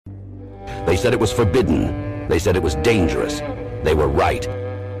They said it was forbidden. They said it was dangerous. They were right.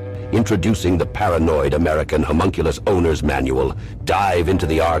 Introducing the Paranoid American Homunculus Owner's Manual. Dive into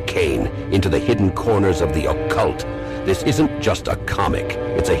the arcane, into the hidden corners of the occult. This isn't just a comic.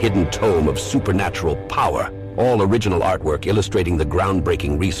 It's a hidden tome of supernatural power. All original artwork illustrating the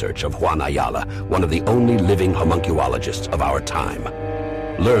groundbreaking research of Juan Ayala, one of the only living homunculologists of our time.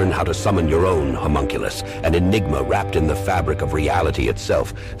 Learn how to summon your own homunculus, an enigma wrapped in the fabric of reality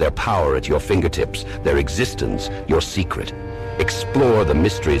itself, their power at your fingertips, their existence, your secret. Explore the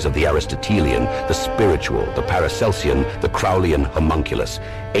mysteries of the Aristotelian, the spiritual, the Paracelsian, the Crowleyan homunculus.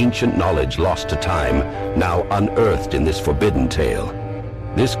 Ancient knowledge lost to time, now unearthed in this forbidden tale.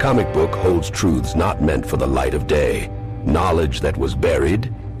 This comic book holds truths not meant for the light of day. Knowledge that was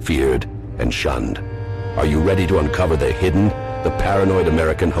buried, feared, and shunned. Are you ready to uncover the hidden? The Paranoid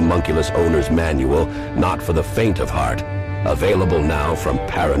American Homunculus Owner's Manual, not for the faint of heart. Available now from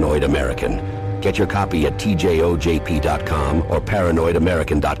Paranoid American. Get your copy at tjojp.com or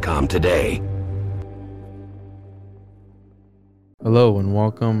paranoidamerican.com today. Hello and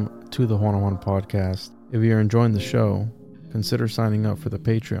welcome to the Juan on Juan podcast. If you're enjoying the show, consider signing up for the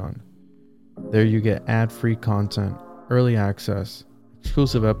Patreon. There you get ad-free content, early access,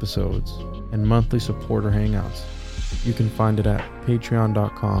 exclusive episodes, and monthly supporter hangouts. You can find it at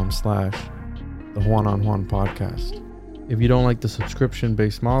patreon.com/the Juan on Juan podcast. If you don't like the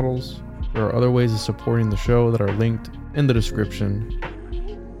subscription-based models, there are other ways of supporting the show that are linked in the description.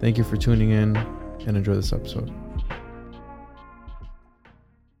 Thank you for tuning in and enjoy this episode.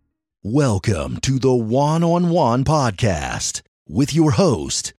 Welcome to the Juan on Juan podcast with your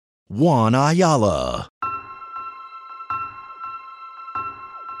host, Juan Ayala.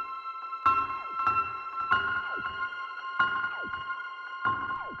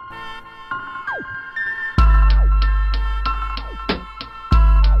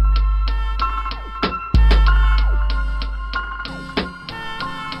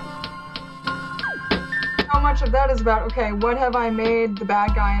 Much of that is about, okay, what have I made the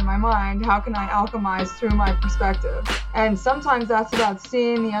bad guy in my mind? How can I alchemize through my perspective? And sometimes that's about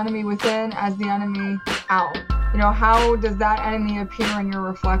seeing the enemy within as the enemy out. You know, how does that enemy appear in your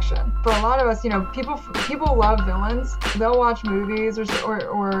reflection? For a lot of us, you know, people love villains. They'll watch movies or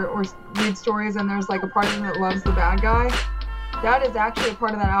read stories and there's like a part of them that loves the bad guy. That is actually a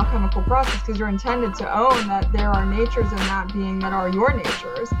part of that alchemical process because you're intended to own that there are natures in that being that are your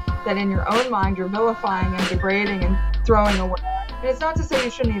natures, that in your own mind you're vilifying and degrading and throwing away. And it's not to say you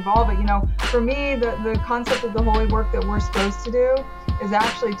shouldn't evolve it. You know, for me, the concept of the holy work that we're supposed to do is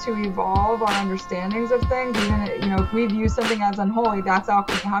actually to evolve our understandings of things. Even, you know, if we view something as unholy, that's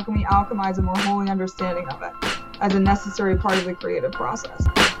alchemy. How can we alchemize a more holy understanding of it as a necessary part of the creative process?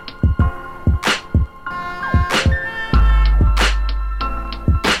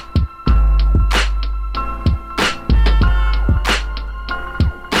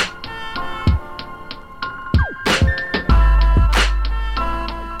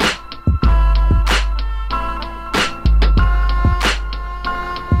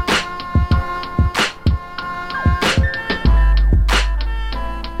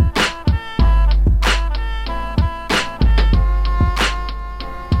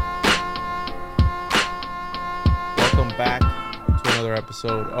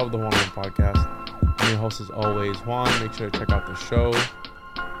 Episode of the Juan on Juan podcast. I'm your host as always, Juan. Make sure to check out the show.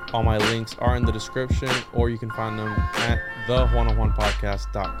 All my links are in the description, or you can find them at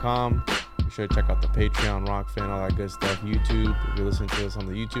thejuanonjuanpodcast.com. Make sure to check out the Patreon, Rock Fan, all that good stuff. YouTube, if you're listening to this on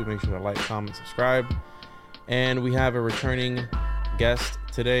the YouTube, make sure to like, comment, subscribe. And we have a returning guest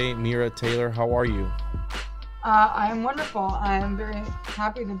today, Mira Taylor. How are you? I'm wonderful. I'm very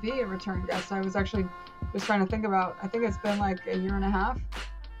happy to be a return guest. I was actually just trying to think about, I think it's been like a year and a half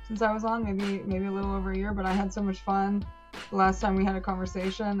since I was on, maybe a little over a year, but I had so much fun the last time we had a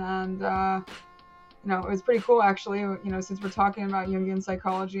conversation, and you know, it was pretty cool actually, you know, since we're talking about Jungian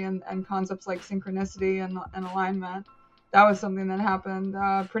psychology and concepts like synchronicity and alignment. That was something that happened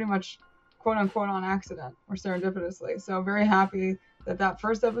pretty much quote unquote on accident or serendipitously. So very happy that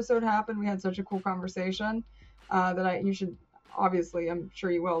first episode happened. We had such a cool conversation you should, obviously, I'm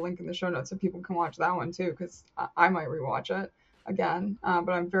sure you will, link in the show notes so people can watch that one too, because I might rewatch it again. But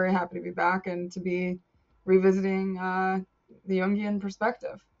I'm very happy to be back and to be revisiting the Jungian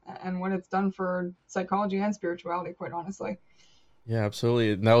perspective and what it's done for psychology and spirituality, quite honestly. Yeah,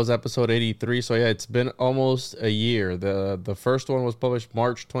 absolutely. And that was episode 83. So yeah, it's been almost a year. The first one was published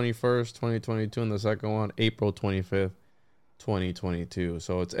March 21st, 2022, and the second one April 25th. 2022.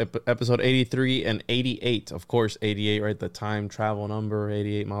 So it's episode 83 and 88. Of course, 88, right? The time travel number,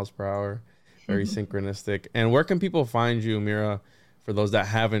 88 miles per hour. Very synchronistic. And where can people find you, Mira, for those that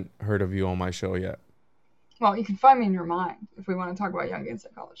haven't heard of you on my show yet? Well, you can find me in your mind if we want to talk about Jungian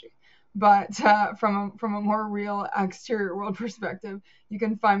psychology. But from a more real exterior world perspective, you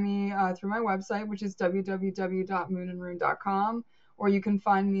can find me through my website, which is www.moonandrune.com, or you can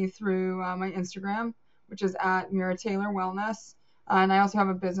find me through my Instagram, which is at Mira Taylor Wellness. And I also have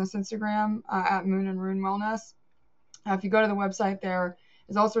a business Instagram at Moon and Rune Wellness. If you go to the website,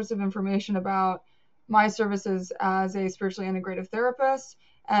 there's all sorts of information about my services as a spiritually integrative therapist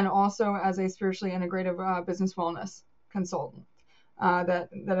and also as a spiritually integrative business wellness consultant that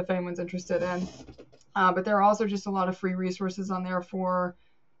if anyone's interested in. But there are also just a lot of free resources on there for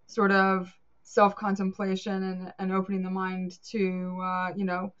sort of self-contemplation and opening the mind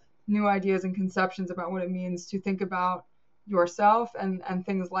to, new ideas and conceptions about what it means to think about yourself and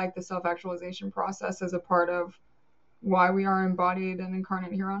things like the self-actualization process as a part of why we are embodied and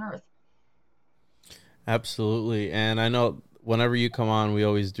incarnate here on earth. Absolutely. And I know whenever you come on, we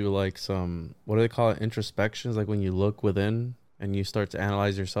always do like some, what do they call it? Introspections, like when you look within and you start to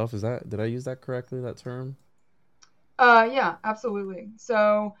analyze yourself. Did I use that correctly, that term? Yeah, absolutely.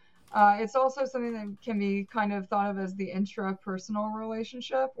 So it's also something that can be kind of thought of as the intrapersonal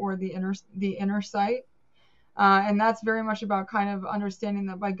relationship or the inner sight. And that's very much about kind of understanding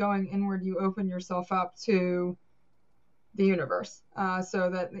that by going inward, you open yourself up to the universe. So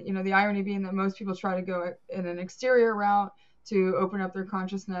that, the irony being that most people try to go in an exterior route to open up their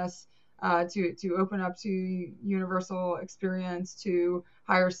consciousness, to open up to universal experience, to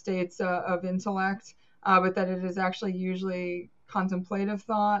higher states of intellect, but that it is actually usually contemplative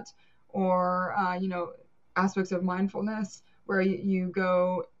thought or, aspects of mindfulness where you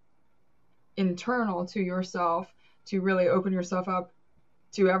go internal to yourself to really open yourself up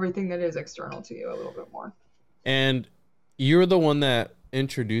to everything that is external to you a little bit more. And you're the one that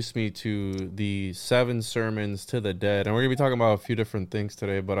introduced me to the 7 Sermons to the Dead. And we're going to be talking about a few different things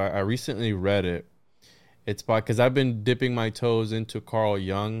today, but I recently read it. It's because I've been dipping my toes into Carl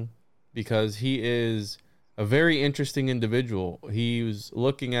Jung because he is a very interesting individual. He was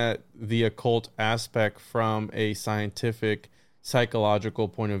looking at the occult aspect from a scientific, psychological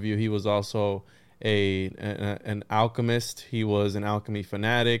point of view. He was also an alchemist. He was an alchemy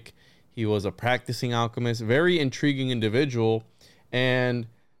fanatic. He was a practicing alchemist, very intriguing individual. And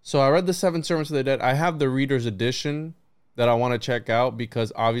so I read the 7 Sermons to the Dead. I have the reader's edition that I want to check out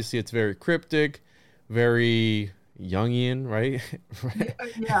because obviously it's very cryptic, very Jungian, right?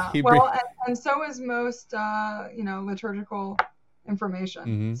 Yeah. Well, and so is most, liturgical information.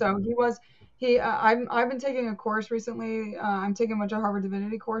 Mm-hmm. So I've been taking a course recently. I'm taking a bunch of Harvard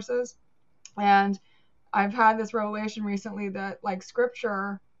Divinity courses, and I've had this revelation recently that like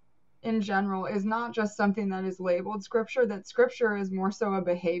Scripture in general is not just something that is labeled Scripture, that Scripture is more so a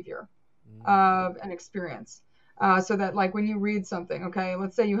behavior of an experience. So that like when you read something, okay,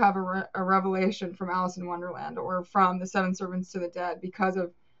 let's say you have a revelation from Alice in Wonderland or from the 7 Sermons to the Dead because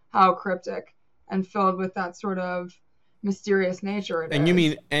of how cryptic and filled with that sort of mysterious nature it is. And you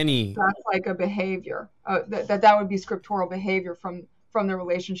mean any... That's like a behavior. That would be scriptural behavior from the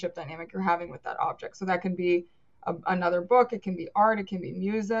relationship dynamic you're having with that object. So that can be another book, it can be art, it can be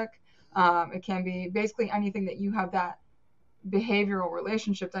music. It can be basically anything that you have that behavioral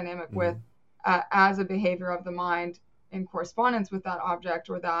relationship dynamic with as a behavior of the mind in correspondence with that object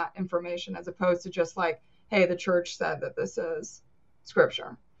or that information, as opposed to just like, hey, the church said that this is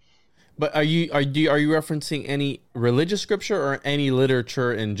Scripture. But are you referencing any religious scripture or any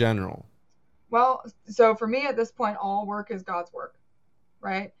literature in general? Well, so for me at this point, all work is God's work,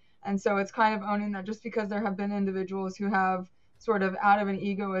 right? And so it's kind of owning that just because there have been individuals who have sort of out of an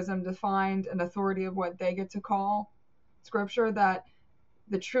egoism defined an authority of what they get to call Scripture, that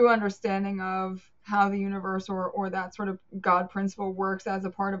the true understanding of how the universe or that sort of God principle works as a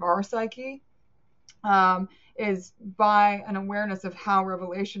part of our psyche is by an awareness of how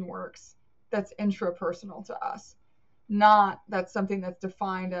revelation works that's intrapersonal to us, not that's something that's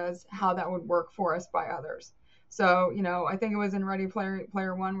defined as how that would work for us by others. So, I think it was in Ready Player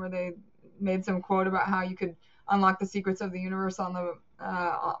One where they made some quote about how you could unlock the secrets of the universe on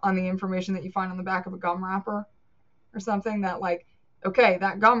the information that you find on the back of a gum wrapper or something, that like, okay,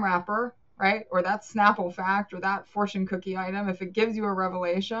 that gum wrapper, right, or that Snapple fact or that fortune cookie item, if it gives you a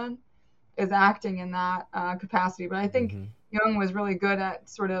revelation, is acting in that capacity. But I think Jung was really good at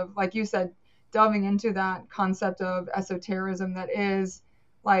sort of, like you said, delving into that concept of esotericism that is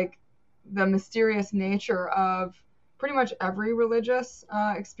like the mysterious nature of pretty much every religious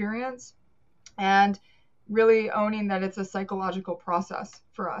experience, and really owning that it's a psychological process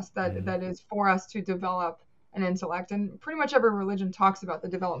for us that is for us to develop an intellect. And pretty much every religion talks about the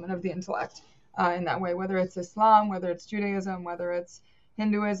development of the intellect in that way, whether it's Islam, whether it's Judaism, whether it's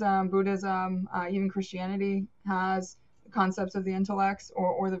Hinduism, Buddhism, even Christianity has concepts of the intellects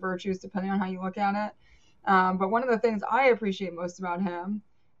or the virtues, depending on how you look at it. But one of the things I appreciate most about him,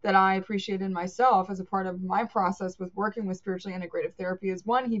 that I appreciate in myself as a part of my process with working with spiritually integrative therapy, is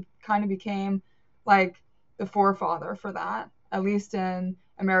one, he kind of became like the forefather for that, at least in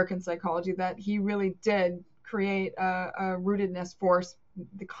American psychology, that he really did create a rootedness for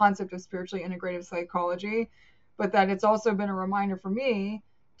the concept of spiritually integrative psychology, but that it's also been a reminder for me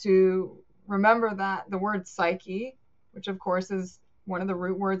to remember that the word psyche, which of course is one of the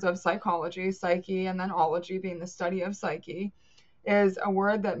root words of psychology, psyche, and then ology being the study of psyche, is a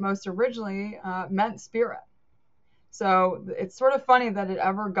word that most originally meant spirit. So it's sort of funny that it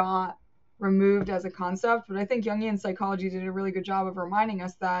ever got removed as a concept, but I think Jungian psychology did a really good job of reminding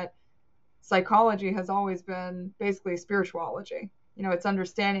us that psychology has always been basically spirituality. You know, it's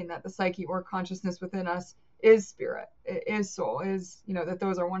understanding that the psyche or consciousness within us is spirit, is soul, is, you know, that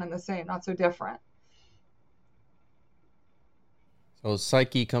those are one and the same, not so different. So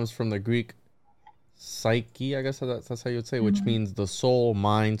psyche comes from the Greek psyche, I guess that's how you would say, which means the soul,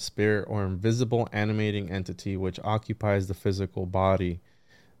 mind, spirit, or invisible animating entity which occupies the physical body.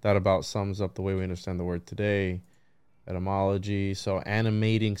 That about sums up the way we understand the word today. Etymology, so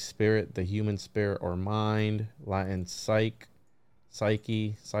animating spirit, the human spirit or mind, Latin psyche,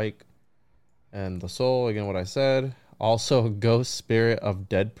 and the soul, again, what I said. Also, ghost, spirit of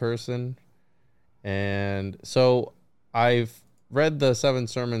dead person. And so I've read the 7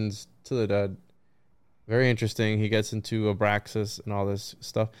 Sermons to the Dead. Very interesting. He gets into Abraxas and all this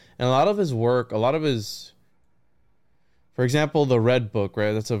stuff. And a lot of his work, for example, the Red Book,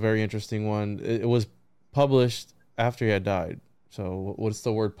 right? That's a very interesting one. It was published after he had died. So what's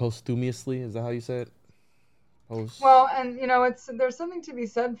the word? Posthumously? Is that how you say it? Well, and you know, there's something to be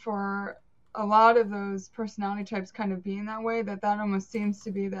said for a lot of those personality types kind of being that way, that almost seems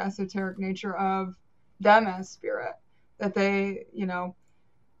to be the esoteric nature of them as spirit, that they, you know,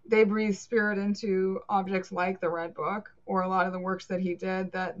 they breathe spirit into objects like the Red Book or a lot of the works that he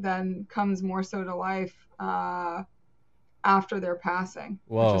did that then comes more so to life after their passing.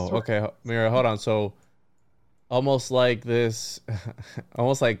 Whoa, okay, Mira, hold on. So almost like this,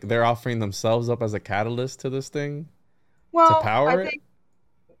 almost like they're offering themselves up as a catalyst to this thing, to power it?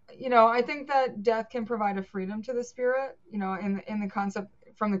 I think that death can provide a freedom to the spirit, you know, in the concept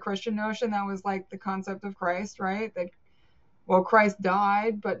from the Christian notion, that was like the concept of Christ, right? That, well, Christ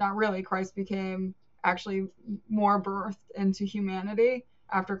died, but not really. Christ became actually more birthed into humanity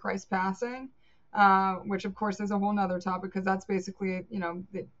after Christ's passing, which of course is a whole nother topic, because that's basically, you know,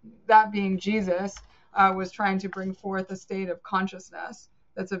 that being Jesus was trying to bring forth a state of consciousness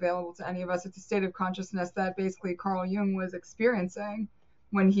that's available to any of us. It's a state of consciousness that basically Carl Jung was experiencing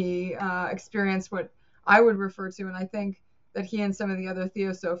when he experienced what I would refer to, and I think that he and some of the other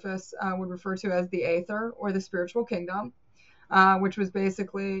theosophists would refer to as the aether, or the spiritual kingdom, which was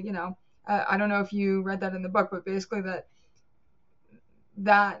basically, you know, I don't know if you read that in the book, but basically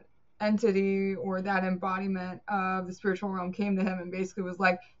that entity or that embodiment of the spiritual realm came to him and basically was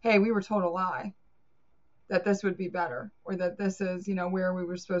like, hey, we were told a lie, that this would be better, or that this is, you know, where we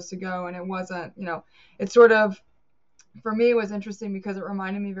were supposed to go. And it wasn't, you know, it sort of, for me, was interesting because it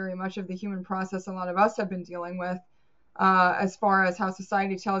reminded me very much of the human process a lot of us have been dealing with, as far as how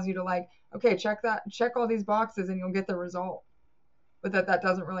society tells you to, like, okay, check all these boxes and you'll get the result, but that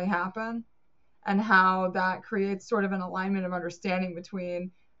doesn't really happen. And how that creates sort of an alignment of understanding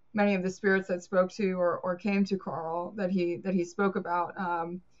between many of the spirits that spoke to or came to Carl, that he spoke about,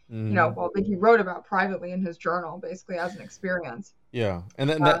 you know, well, that he wrote about privately in his journal, basically as an experience. Yeah, and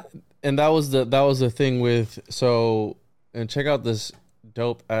that was the thing with, so, and check out this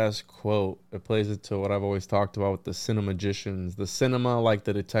dope ass quote. It plays into what I've always talked about with the cinemagicians. The cinema, like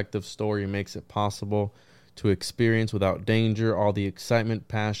the detective story, makes it possible to experience without danger all the excitement,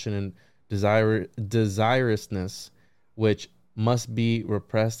 passion, and desirousness which must be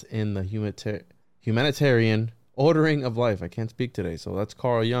repressed in the humanitarian ordering of life. I can't speak today, so that's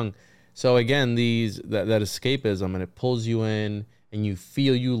Carl Jung. So again, that escapism, and it pulls you in, and you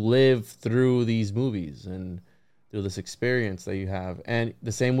feel you live through these movies and through this experience that you have. And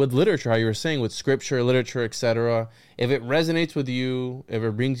the same with literature, how you were saying, with scripture, literature, etc. If it resonates with you, if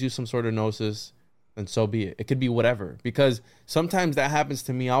it brings you some sort of gnosis, then so be it. It could be whatever, because sometimes that happens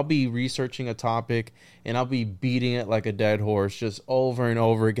to me. I'll be researching a topic and I'll be beating it like a dead horse just over and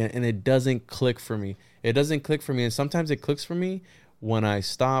over again, and it doesn't click for me. And sometimes it clicks for me when I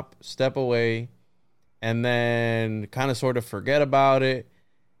step away, and then kind of sort of forget about it.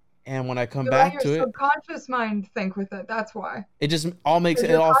 And when I come You let back your to it, subconscious mind think with it. That's why. it just all makes Because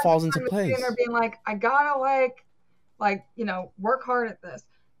it your all conscious falls into mind was sitting place. there being like, I gotta work hard at this.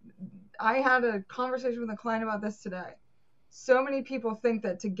 I had a conversation with a client about this today. So many people think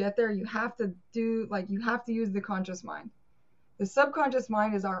that to get there, you have to use the conscious mind. The subconscious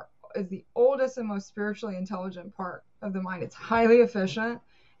mind is the oldest and most spiritually intelligent part of the mind. It's highly efficient.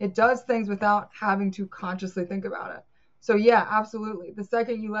 It does things without having to consciously think about it. So yeah, absolutely. The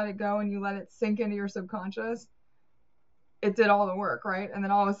second you let it go and you let it sink into your subconscious, it did all the work, right? And then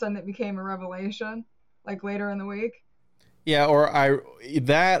all of a sudden it became a revelation, like later in the week. Yeah, or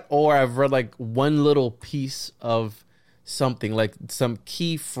I've read like one little piece of something, like some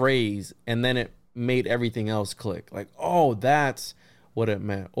key phrase, and then it made everything else click. Like, oh, that's what it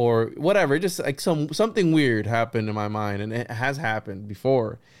meant, or whatever. Just like something weird happened in my mind, and it has happened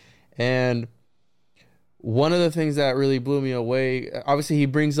before. And one of the things that really blew me away, obviously, he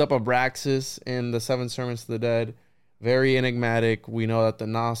brings up Abraxas in the Seven Sermons to the Dead. Very enigmatic. We know that the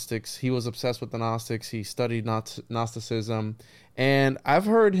Gnostics, he was obsessed with the Gnostics. He studied Gnosticism. And I've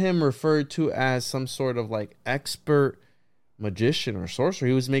heard him referred to as some sort of like expert magician or sorcerer.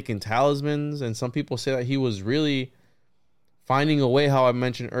 He was making talismans. And some people say that he was really finding a way, how I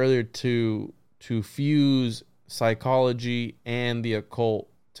mentioned earlier, to fuse psychology and the occult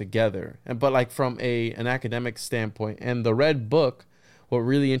together. But like from an academic standpoint. And the Red Book, what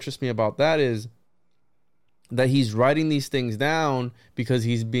really interests me about that is that he's writing these things down because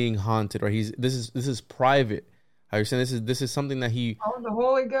he's being haunted, or this is private. How you're saying this is something that he. Oh, the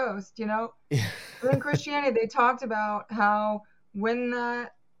Holy Ghost, you know. In Christianity, they talked about how when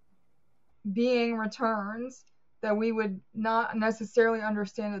that being returns, that we would not necessarily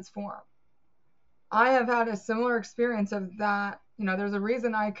understand its form. I have had a similar experience of that. You know, there's a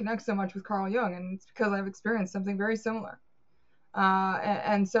reason I connect so much with Carl Jung, and it's because I've experienced something very similar.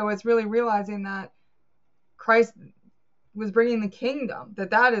 And so it's really realizing that Christ was bringing the kingdom,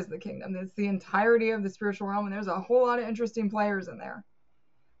 that is the kingdom. It's the entirety of the spiritual realm, and there's a whole lot of interesting players in there.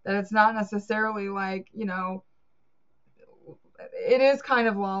 That it's not necessarily like, you know, it is kind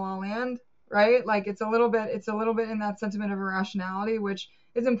of La La Land, right? Like it's a little bit in that sentiment of irrationality, which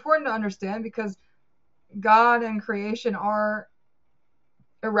is important to understand because God and creation are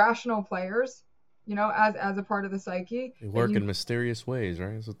irrational players, you know, as a part of the psyche. They work in mysterious ways,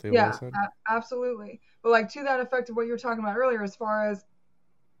 right? That's what they always said. Absolutely. But like to that effect of what you were talking about earlier, as far as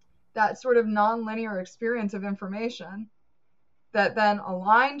that sort of non-linear experience of information that then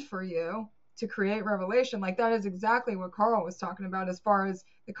aligned for you to create revelation, like that is exactly what Carl was talking about as far as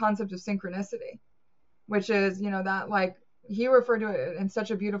the concept of synchronicity, which is, you know, that like he referred to it in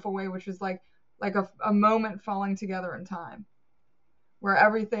such a beautiful way, which was like a moment falling together in time, where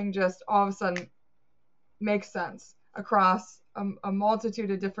everything just all of a sudden makes sense across a multitude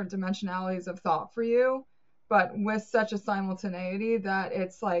of different dimensionalities of thought for you, but with such a simultaneity that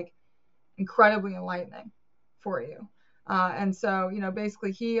it's like incredibly enlightening for you. And so, you know,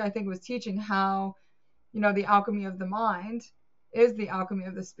 basically I think was teaching how, you know, the alchemy of the mind is the alchemy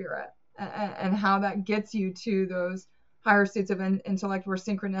of the spirit, and how that gets you to those higher states of intellect where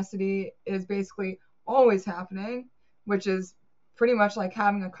synchronicity is basically always happening, which is pretty much like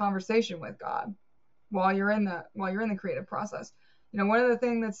having a conversation with God while you're in the creative process. You know, one of the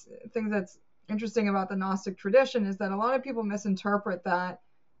things that's interesting about the Gnostic tradition is that a lot of people misinterpret that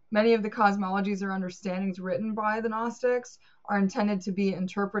many of the cosmologies or understandings written by the Gnostics are intended to be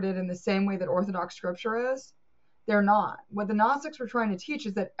interpreted in the same way that Orthodox scripture is. They're not. What the Gnostics were trying to teach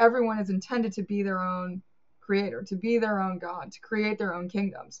is that everyone is intended to be their own creator, to be their own God, to create their own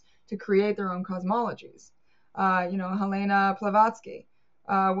kingdoms, to create their own cosmologies. You know, Helena Blavatsky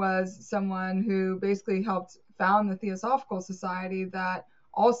was someone who basically helped found the Theosophical Society that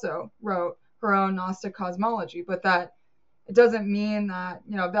also wrote her own Gnostic cosmology, but that it doesn't mean that,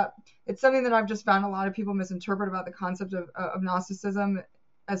 you know, that it's something that I've just found a lot of people misinterpret about the concept of Gnosticism,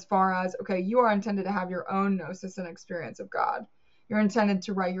 as far as, okay, you are intended to have your own gnosis and experience of God. You're intended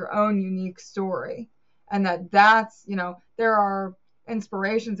to write your own unique story. And that's, you know, there are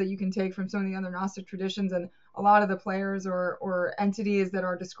inspirations that you can take from some of the other Gnostic traditions, and a lot of the players or entities that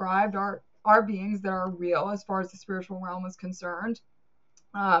are described are beings that are real as far as the spiritual realm is concerned,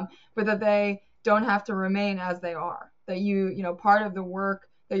 but that they don't have to remain as they are. That you know, part of the work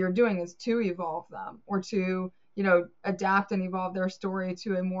that you're doing is to evolve them, or to, you know, adapt and evolve their story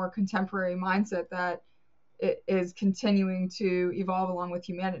to a more contemporary mindset that it is continuing to evolve along with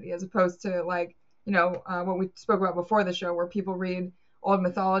humanity, as opposed to like, you know, what we spoke about before the show, where people read old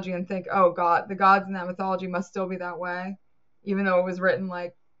mythology and think, oh God, the gods in that mythology must still be that way, even though it was written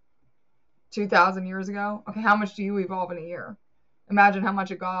like 2,000 years ago. Okay, how much do you evolve in a year? imagine how much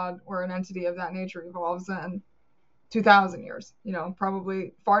a god or an entity of that nature evolves in 2,000 years,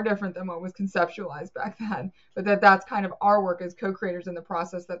 probably far different than what was conceptualized back then. But that's kind of our work as co-creators in the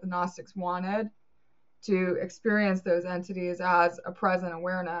process, that the Gnostics wanted to experience those entities as a present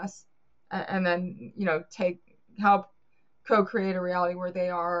awareness, and then, help co-create a reality where they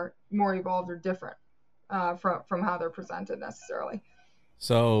are more evolved or different from how they're presented necessarily.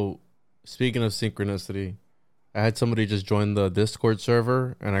 So, speaking of synchronicity, I had somebody just join the Discord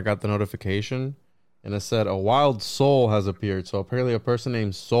server, and I got the notification, and it said a wild soul has appeared. So apparently a person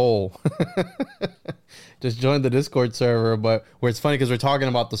named Soul just joined the Discord server, but where it's funny because we're talking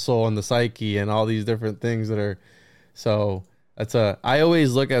about the soul and the psyche and all these different things that are, so I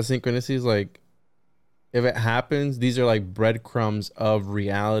always look at synchronicities like, if it happens, these are like breadcrumbs of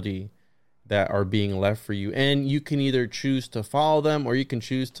reality that are being left for you. And you can either choose to follow them or you can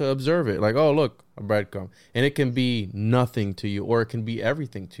choose to observe it. Like, oh, look, a breadcrumb. And it can be nothing to you, or it can be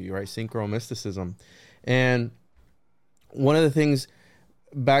everything to you, right? Synchromysticism. And one of the things,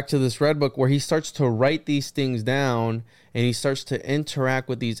 back to this red book, where he starts to write these things down and he starts to interact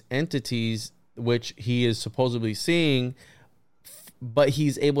with these entities, which he is supposedly seeing, but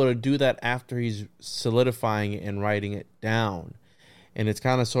he's able to do that after he's solidifying it and writing it down. And it's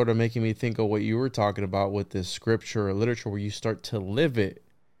kind of sort of making me think of what you were talking about with this scripture or literature, where you start to live it.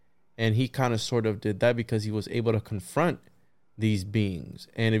 And he kind of sort of did that because he was able to confront these beings.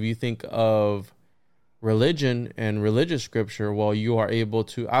 And if you think of religion and religious scripture, well, you are able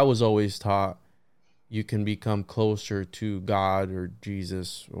to, I was always taught, you can become closer to God or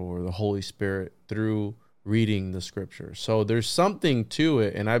Jesus or the Holy Spirit through reading the scripture. So there's something to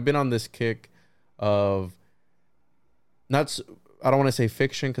it. And I've been on this kick of I don't want to say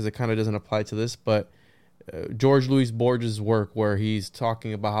fiction because it kind of doesn't apply to this, but George Louis Borges' work, where he's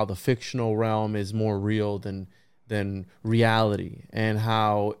talking about how the fictional realm is more real than reality, and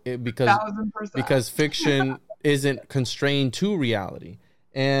how it, because fiction isn't constrained to reality.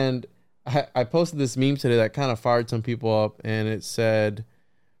 And I posted this meme today that kind of fired some people up, and it said,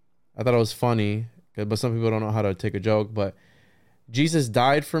 I thought it was funny, but some people don't know how to take a joke, but Jesus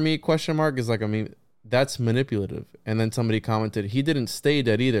died for me, ? Is like a meme. That's manipulative. And then somebody commented, he didn't stay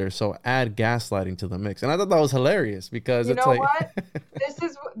dead either, so add gaslighting to the mix. And I thought that was hilarious because you it's know like what?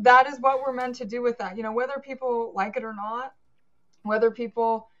 that is what we're meant to do with that. Whether people like it or not, whether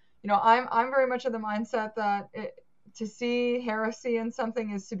people, I'm very much of the mindset that to see heresy in something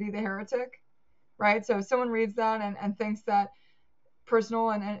is to be the heretic, right? So if someone reads that and thinks that personal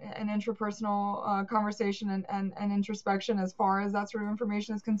and intrapersonal conversation and introspection, as far as that sort of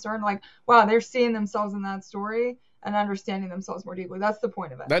information is concerned, like, wow, they're seeing themselves in that story and understanding themselves more deeply. That's the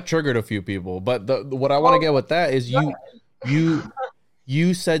point of it. That triggered a few people, but what I want to get with that is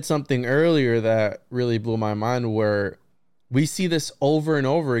you said something earlier that really blew my mind, where we see this over and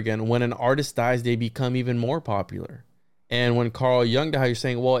over again. When an artist dies, they become even more popular. And when Carl Jung died, you're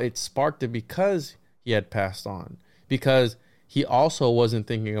saying, well, it sparked it because he had passed on, because he also wasn't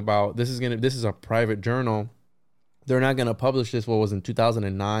thinking about, this is a private journal. They're not going to publish this. What was in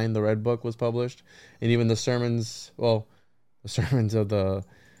 2009, the Red Book was published. And even the sermons, the sermons of to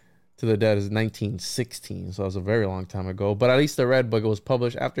the dead is 1916. So that was a very long time ago. But at least the Red Book, it was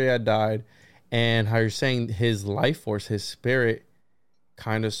published after he had died. And how you're saying his life force, his spirit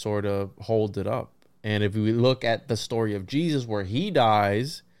kind of sort of holds it up. And if we look at the story of Jesus where he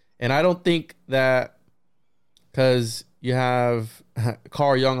dies, and I don't think that, because you have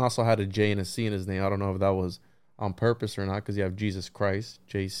Carl Jung also had a J and a C in his name. I don't know if that was on purpose or not, because you have Jesus Christ,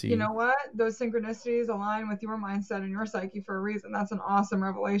 JC. You know what? Those synchronicities align with your mindset and your psyche for a reason. That's an awesome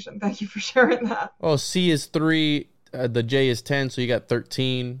revelation. Thank you for sharing that. Oh, C is 3, the J is 10, so you got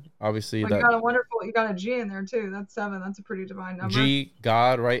 13. Obviously, well, you got a G in there too. That's 7. That's a pretty divine number. G,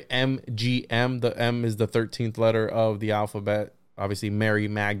 God, right? MGM. The M is the 13th letter of the alphabet. Obviously, Mary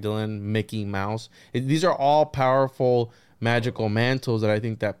Magdalene, Mickey Mouse. These are all powerful magical mantles that I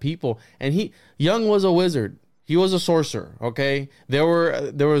think that people, and Jung was a wizard. He was a sorcerer, okay? There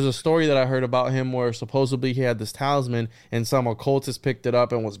was a story that I heard about him where supposedly he had this talisman and some occultist picked it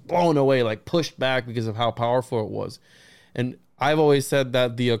up and was blown away, like pushed back because of how powerful it was. And I've always said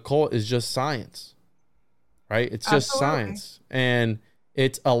that the occult is just science, right? It's just science. And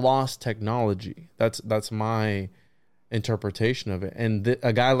it's a lost technology. That's my interpretation of it. And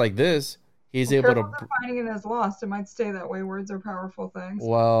a guy like this, he's able to finding it as lost. It might stay that way. Words are powerful things.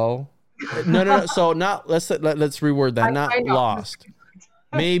 Well, no. So let's reword that. Not lost.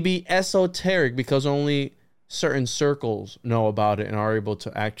 Maybe esoteric, because only certain circles know about it and are able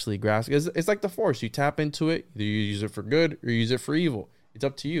to actually grasp it. It's like the Force. You tap into it, either you use it for good or you use it for evil. It's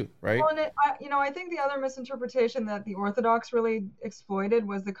up to you, right? Well, and I think the other misinterpretation that the Orthodox really exploited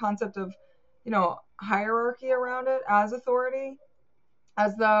was the concept of, hierarchy around it as authority,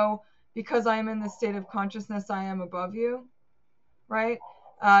 as though because I am in this state of consciousness, I am above you, right?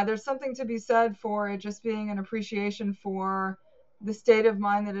 There's something to be said for it just being an appreciation for the state of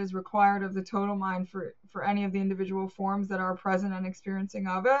mind that is required of the total mind for any of the individual forms that are present and experiencing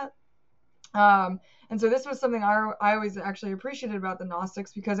of it. And so this was something I always actually appreciated about the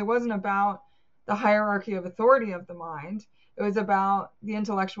Gnostics, because it wasn't about the hierarchy of authority of the mind. It was about the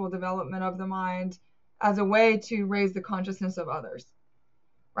intellectual development of the mind as a way to raise the consciousness of others,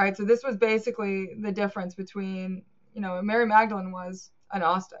 right? So this was basically the difference between, Mary Magdalene was a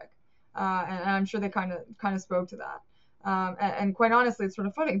Gnostic, and I'm sure they kind of spoke to that. And quite honestly, it's sort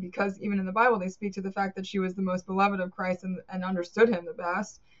of funny because even in the Bible, they speak to the fact that she was the most beloved of Christ and understood him the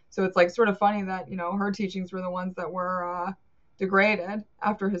best. So it's like sort of funny that, her teachings were the ones that were degraded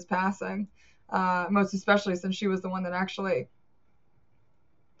after his passing, most especially since she was the one that actually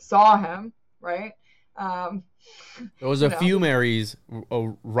saw him, right? There was a few Marys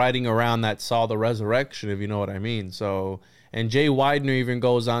riding around that saw the resurrection, if you know what I mean. So, and Jay Widener even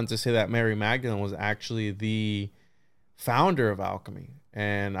goes on to say that Mary Magdalene was actually the founder of alchemy.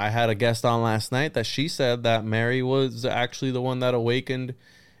 And I had a guest on last night that she said that Mary was actually the one that awakened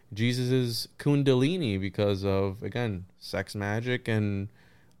Jesus's kundalini because of, again, sex magic and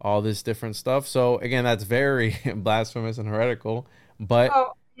all this different stuff. So again, that's very blasphemous and heretical. But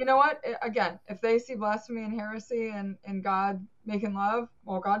you know what? Again, if they see blasphemy and heresy and God making love,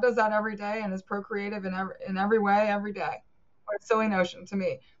 well, God does that every day and is procreative in every way, every day. What a silly notion to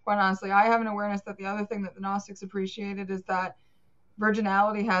me. Quite honestly, I have an awareness that the other thing that the Gnostics appreciated is that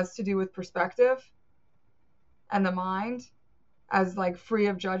virginality has to do with perspective and the mind as like free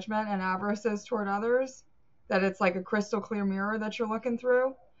of judgment and avarices toward others, that it's like a crystal clear mirror that you're looking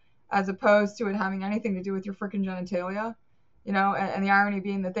through, as opposed to it having anything to do with your freaking genitalia. And the irony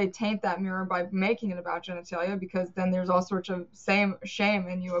being that they taint that mirror by making it about genitalia, because then there's all sorts of shame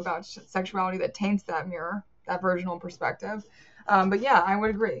in you about sexuality that taints that mirror, that virginal perspective. But yeah, I would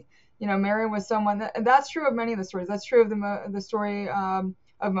agree. Mary was someone that's true of many of the stories. That's true of the story of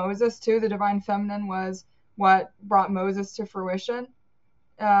Moses too. The divine feminine was what brought Moses to fruition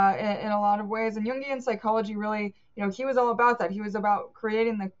in a lot of ways. And Jungian psychology really, he was all about that. He was about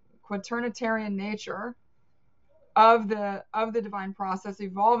creating the quaternitarian nature of the divine process,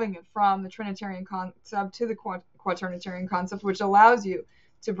 evolving it from the Trinitarian concept to the quaternitarian concept, which allows you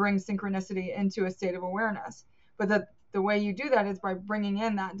to bring synchronicity into a state of awareness. But the way you do that is by bringing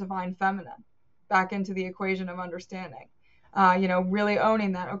in that divine feminine back into the equation of understanding. Really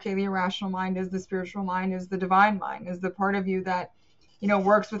owning that, okay, the irrational mind is the spiritual mind, is the divine mind, is the part of you that,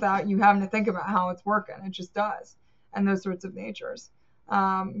 works without you having to think about how it's working. It just does. And those sorts of natures.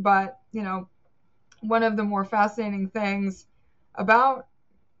 But one of the more fascinating things about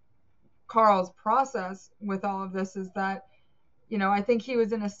Carl's process with all of this is that, I think he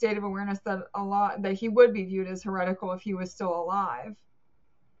was in a state of awareness that he would be viewed as heretical if he was still alive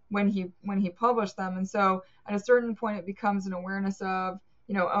when he published them. And so at a certain point, it becomes an awareness of,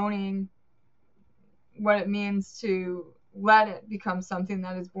 owning what it means to let it become something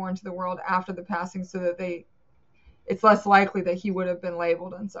that is born to the world after the passing, so that it's less likely that he would have been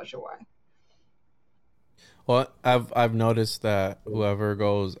labeled in such a way. Well, I've noticed that whoever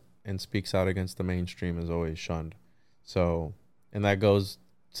goes and speaks out against the mainstream is always shunned. So, and that goes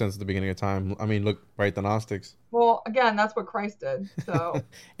since the beginning of time. I mean, look, right, the Gnostics. Well, again, that's what Christ did. So,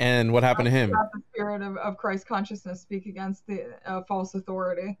 and what happened to him? The spirit of Christ consciousness speak against the false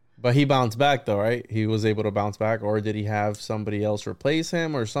authority. But he bounced back, though, right? He was able to bounce back, or did he have somebody else replace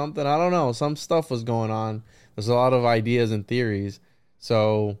him or something? I don't know. Some stuff was going on. There's a lot of ideas and theories.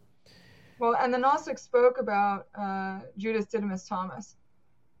 So, well, and the Gnostics spoke about Judas Didymus Thomas,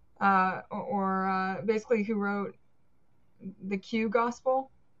 basically who wrote the Q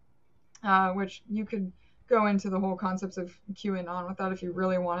Gospel, which you could go into the whole concepts of QAnon with that if you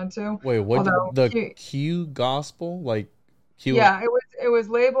really wanted to. Wait, what? The Q Gospel? Like Q? Yeah, it was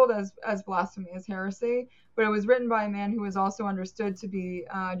labeled as blasphemy, as heresy, but it was written by a man who was also understood to be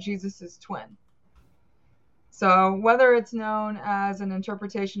Jesus's twin. So whether it's known as an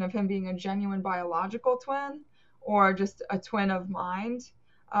interpretation of him being a genuine biological twin or just a twin of mind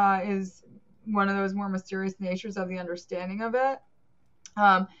is one of those more mysterious natures of the understanding of it.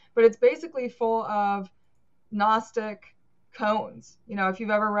 But it's basically full of Gnostic koans. If you've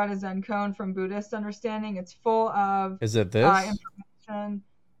ever read a Zen koan from Buddhist understanding, it's full of Is it this? Information.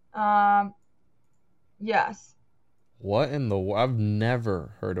 Yes. What in the... I've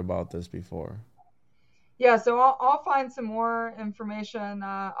never heard about this before. Yeah, so I'll find some more information.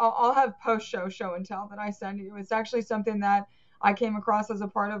 I'll have post-show show and tell that I send you. It's actually something that I came across as a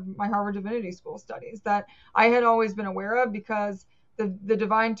part of my Harvard Divinity School studies that I had always been aware of, because the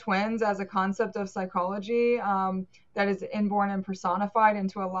divine twins as a concept of psychology that is inborn and personified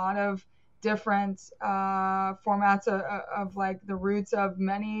into a lot of different formats of like the roots of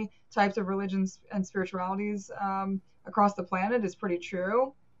many types of religions and spiritualities across the planet is pretty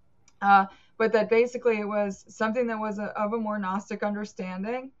true. But that basically it was something that was of a more Gnostic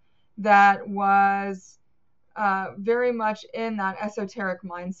understanding that was very much in that esoteric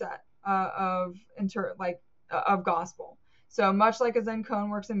mindset of gospel. So much like a Zen koan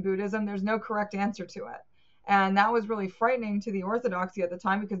works in Buddhism, there's no correct answer to it. And that was really frightening to the Orthodoxy at the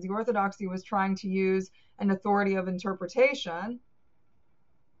time, because the Orthodoxy was trying to use an authority of interpretation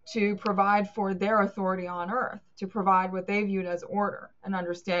to provide for their authority on earth, to provide what they viewed as order and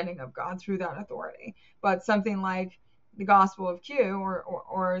understanding of God through that authority. But something like the Gospel of Q, or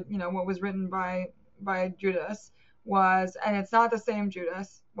what was written by Judas was, and it's not the same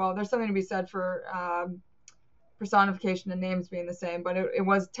Judas. Well, there's something to be said for personification and names being the same, but it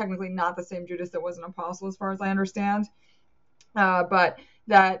was technically not the same Judas that was an apostle, as far as I understand. But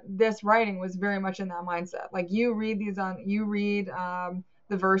that this writing was very much in that mindset. Like you read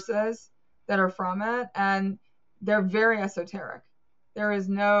the verses that are from it, and they're very esoteric. There is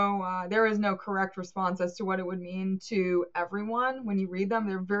no correct response as to what it would mean to everyone when you read them.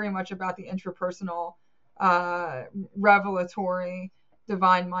 They're very much about the intrapersonal, revelatory,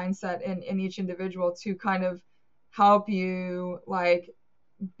 divine mindset in each individual to kind of help you like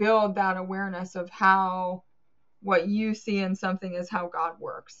build that awareness of how what you see in something is how God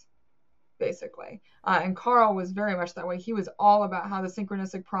works, basically. And Carl was very much that way. He was all about how the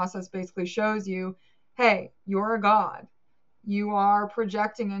synchronistic process basically shows you, hey, you're a God. You are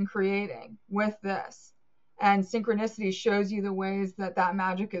projecting and creating with this. And synchronicity shows you the ways that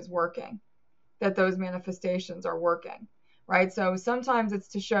magic is working, that those manifestations are working, right? So sometimes it's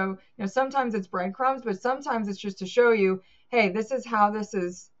to show, sometimes it's breadcrumbs, but sometimes it's just to show you, hey, this is how this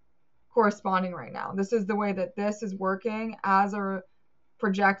is corresponding right now. This is the way that this is working as a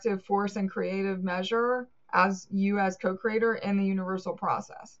projective force and creative measure as you as co-creator in the universal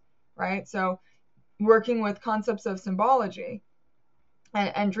process, right? So working with concepts of symbology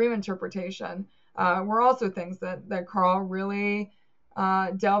and dream interpretation were also things that Carl really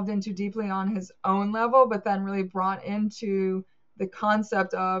delved into deeply on his own level, but then really brought into the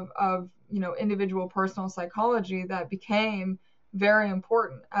concept of individual personal psychology that became very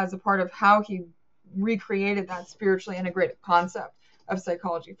important as a part of how he recreated that spiritually integrated concept of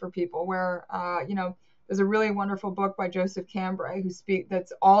psychology for people, where there's a really wonderful book by Joseph Cambray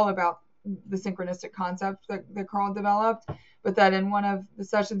that's all about the synchronistic concept that Carl developed, but that in one of the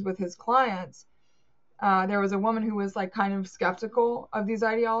sessions with his clients, there was a woman who was like kind of skeptical of these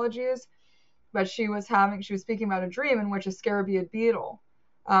ideologies, but she was speaking about a dream in which a scarabaeid beetle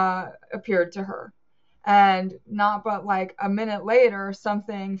appeared to her. And not but like a minute later,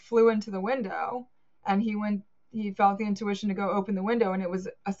 something flew into the window, and he felt the intuition to go open the window, and it was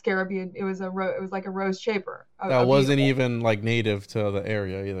a scarabaeid. It was like a rose shaper. That wasn't even like native to the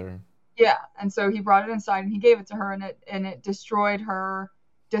area either. Yeah. And so he brought it inside and he gave it to her, and it destroyed her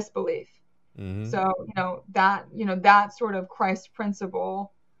disbelief. Mm-hmm. So, that sort of Christ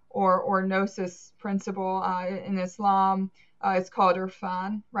principle or Gnosis principle in Islam, it's called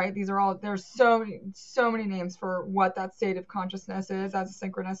Irfan, right? There's so many names for what that state of consciousness is as a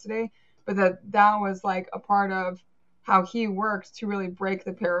synchronicity, but that was like a part of how he works to really break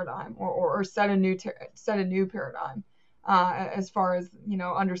the paradigm or set a new paradigm as far as,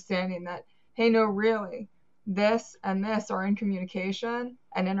 understanding that, hey, no, really, this and this are in communication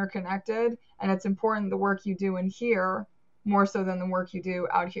and interconnected, and it's important the work you do in here more so than the work you do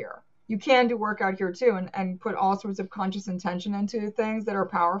out here. You can do work out here too and put all sorts of conscious intention into things that are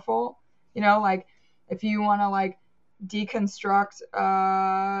powerful. Like if you want to like deconstruct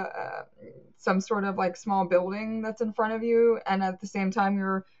some sort of like small building that's in front of you, and at the same time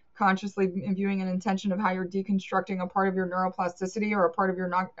you're consciously imbuing an intention of how you're deconstructing a part of your neuroplasticity or a part of your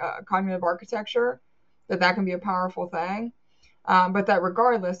cognitive architecture, that can be a powerful thing. But that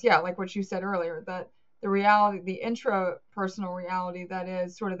regardless, yeah, like what you said earlier, that the reality, the intrapersonal reality that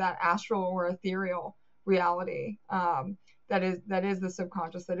is sort of that astral or ethereal reality, that is the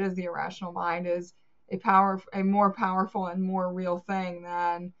subconscious, that is the irrational mind, is a more powerful and more real thing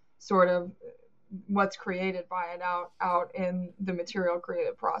than sort of what's created by it out in the material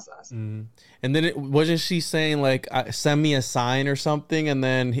creative process. Mm. And then wasn't she saying like, send me a sign or something? And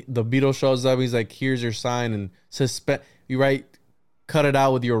then the beetle shows up. He's like, here's your sign, and you write cut it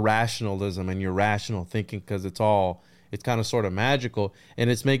out with your rationalism and your rational thinking, because it's kind of sort of magical. And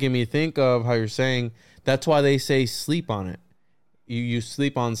it's making me think of how you're saying that's why they say sleep on it. You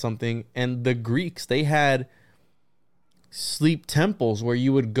sleep on something. And the Greeks, they had sleep temples where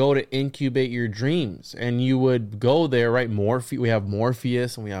you would go to incubate your dreams, and you would go there, right? We have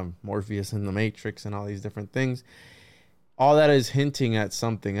Morpheus, and we have Morpheus in the Matrix and all these different things. All that is hinting at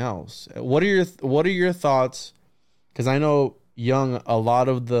something else. What are your thoughts? Because I know Jung, a lot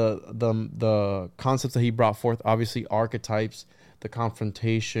of the concepts that he brought forth, obviously archetypes, the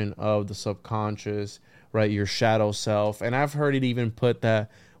confrontation of the subconscious, right? Your shadow self. And I've heard it even put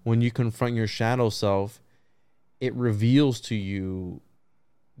that when you confront your shadow self, it reveals to you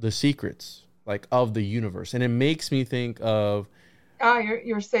the secrets, like, of the universe. And it makes me think of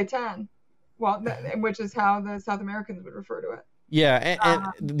you're Satan. Well, which is how the South Americans would refer to it. Yeah,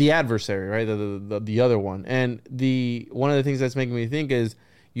 and the adversary, right? The other one. And one of the things that's making me think is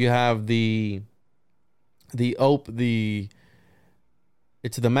you have it's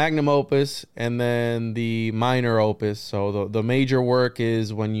the magnum opus and then the minor opus. So the major work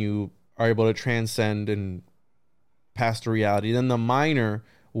is when you are able to transcend and past the reality. Then the minor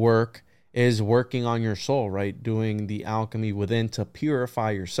work is working on your soul, right? Doing the alchemy within to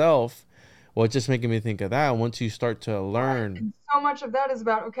purify yourself. Well, it's just making me think of that. Once you start to learn. And so much of that is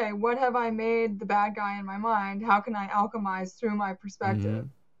about, okay, what have I made the bad guy in my mind? How can I alchemize through my perspective?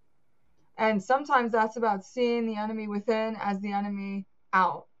 And sometimes that's about seeing the enemy within as the enemy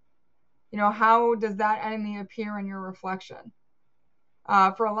out. How does that enemy appear in your reflection?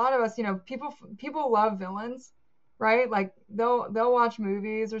 For a lot of us, people love villains, right? Like they'll watch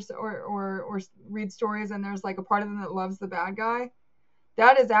movies or read stories, and there's like a part of them that loves the bad guy.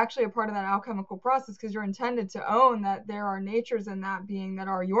 That is actually a part of that alchemical process, because you're intended to own that there are natures in that being that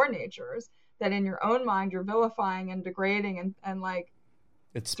are your natures, that in your own mind you're vilifying and degrading and like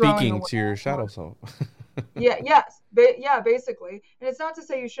it's speaking to your shadow self. Basically. And it's not to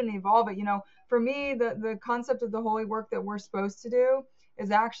say you shouldn't evolve it. For me, the concept of the holy work that we're supposed to do is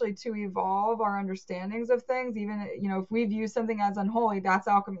actually to evolve our understandings of things. Even, if we view something as unholy, that's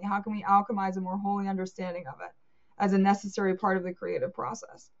alchemy. How can we alchemize a more holy understanding of it as a necessary part of the creative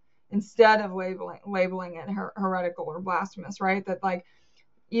process, instead of labeling it heretical or blasphemous, right? That like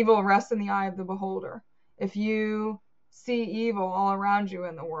evil rests in the eye of the beholder. If you see evil all around you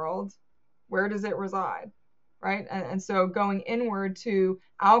in the world, where does it reside, right? And so going inward to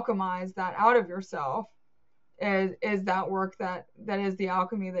alchemize that out of yourself is that work that is the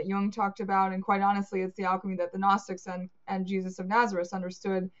alchemy that Jung talked about. And quite honestly, it's the alchemy that the Gnostics and Jesus of Nazareth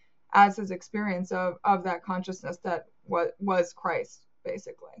understood as his experience of that consciousness that was Christ,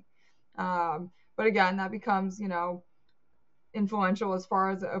 basically. But again, that becomes, influential as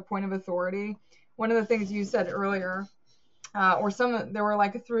far as a point of authority. One of the things you said earlier, you were talking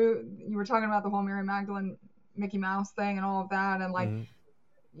about the whole Mary Magdalene, Mickey Mouse thing and all of that. And like,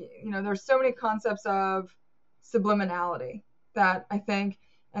 there's so many concepts of subliminality that I think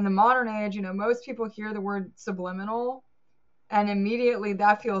in the modern age, most people hear the word subliminal and immediately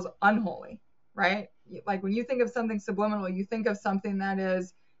that feels unholy, right? Like when you think of something subliminal, you think of something that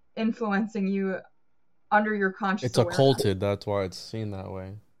is influencing you under your conscious It's awareness. occulted. That's why it's seen that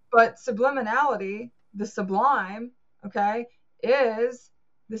way. But subliminality, the sublime, okay, is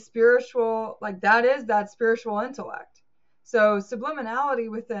the spiritual, like that is that spiritual intellect. So subliminality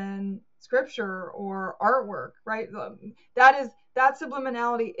within scripture or artwork, right? That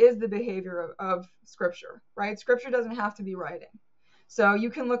subliminality is the behavior of scripture, right? Scripture doesn't have to be writing. So you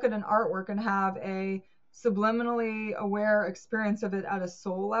can look at an artwork and have a subliminally aware experience of it at a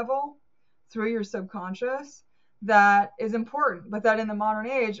soul level through your subconscious. That is important, but that in the modern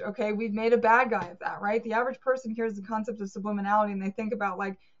age, okay, we've made a bad guy of that, right? The average person hears the concept of subliminality and they think about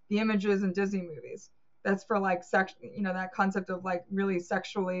like the images in Disney movies. That's for like that concept of like really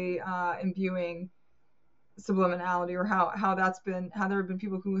sexually imbuing subliminality, or how there have been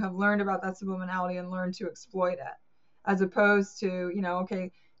people who have learned about that subliminality and learned to exploit it, as opposed to,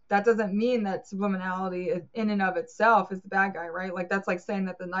 okay, that doesn't mean that subliminality in and of itself is the bad guy, right? Like that's like saying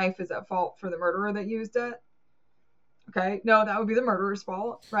that the knife is at fault for the murderer that used it. Okay, no, that would be the murderer's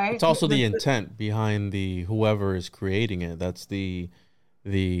fault, right? It's also the intent behind whoever is creating it. That's the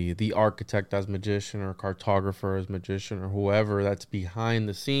architect as magician, or cartographer as magician, or whoever that's behind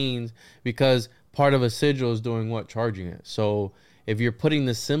the scenes, because part of a sigil is doing what? Charging it. So if you're putting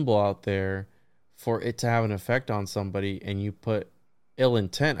the symbol out there for it to have an effect on somebody and you put ill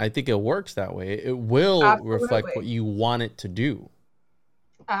intent, I think it works that way. It will reflect what you want it to do.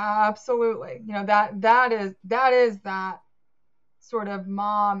 Absolutely. That is that sort of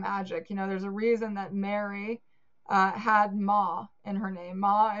Ma magic. There's a reason that Mary had Ma in her name.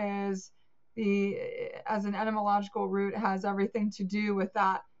 Ma is as an etymological root, has everything to do with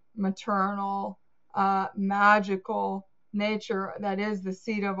that maternal, magical nature that is the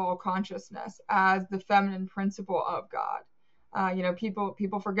seat of all consciousness, as the feminine principle of God.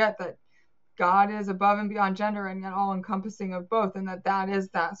 People forget that God is above and beyond gender and yet all encompassing of both, and that is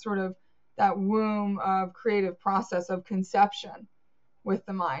that sort of that womb of creative process of conception with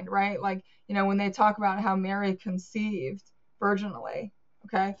the mind, right? Like, when they talk about how Mary conceived virginally,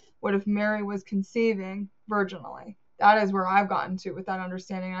 okay, what if Mary was conceiving virginally? That is where I've gotten to with that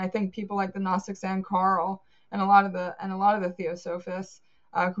understanding. And I think people like the Gnostics and Carl and a lot of the Theosophists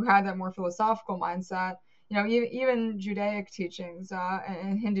who had that more philosophical mindset, even Judaic teachings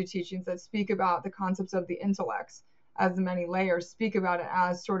and Hindu teachings that speak about the concepts of the intellects as the many layers, speak about it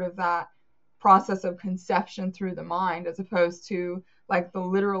as sort of that process of conception through the mind, as opposed to like the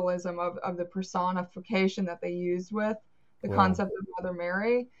literalism of the personification that they used with the concept of Mother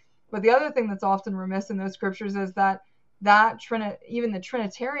Mary. But the other thing that's often remiss in those scriptures is that even the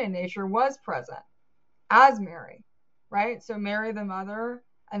Trinitarian nature was present as Mary, right? So Mary the Mother,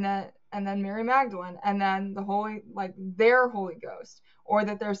 and then Mary Magdalene, and then their Holy Ghost, or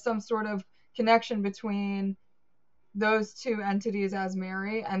that there's some sort of connection between those two entities as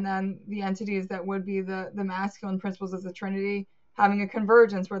Mary, and then the entities that would be the masculine principles of the Trinity having a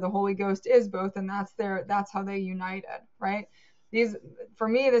convergence where the Holy Ghost is both, and that's how they united, right? For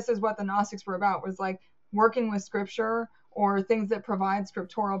me, this is what the Gnostics were about, was like working with scripture or things that provide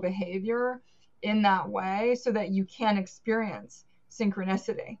scriptural behavior in that way, so that you can experience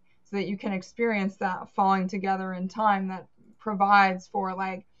synchronicity, so that you can experience that falling together in time that provides for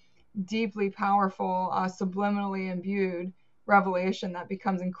like deeply powerful, subliminally imbued revelation that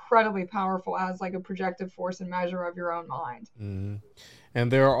becomes incredibly powerful as like a projective force and measure of your own mind. Mm-hmm.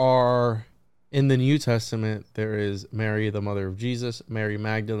 And there are, in the New Testament, there is Mary, the mother of Jesus, Mary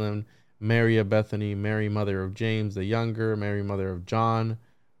Magdalene, Mary of Bethany, Mary, mother of James the Younger, Mary, mother of John,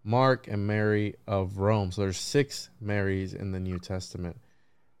 Mark, and Mary of Rome. So there's 6 Marys in the New Testament.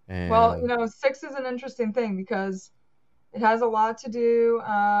 And well, 6 is an interesting thing because it has a lot to do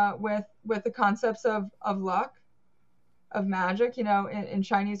with the concepts of luck, of magic. In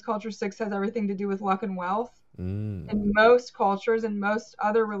Chinese culture, 6 has everything to do with luck and wealth. In most cultures and most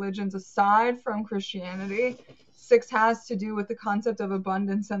other religions aside from Christianity, 6 has to do with the concept of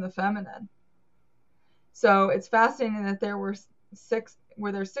abundance and the feminine. So it's fascinating that there were 6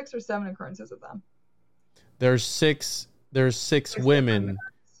 or 7 occurrences of them. There's six women,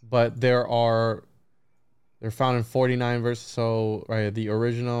 but they're found in 49 verses. So, right, the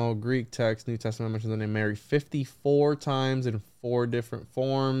original Greek text, New Testament, mentions the name Mary 54 times in 4 different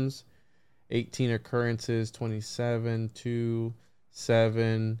forms, 18 occurrences, 27, 2,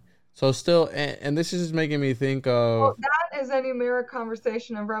 7. So still, and this is just making me think of... Well, that is a numeric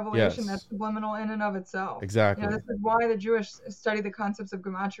conversation of revelation that's subliminal in and of itself. Exactly. This is why the Jewish study the concepts of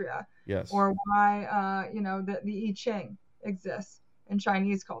gematria. Yes. Or why, the I Ching exists in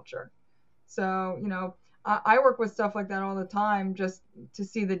Chinese culture. So, I work with stuff like that all the time just to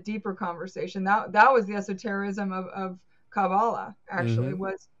see the deeper conversation. That was the esotericism of Kabbalah, actually,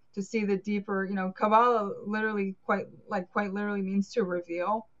 was to see the deeper, Kabbalah literally quite literally means to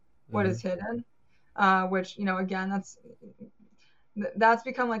reveal what is hidden, which, again, that's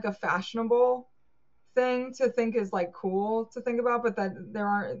become like a fashionable thing to think is like cool to think about, but that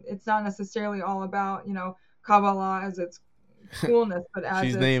it's not necessarily all about, Kabbalah as its coolness, but as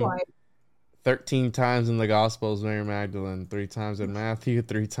She's it's named like 13 times in the Gospels, Mary Magdalene, 3 times in Matthew,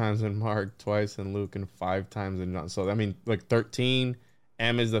 3 times in Mark, twice in Luke, and 5 times in John. So, 13,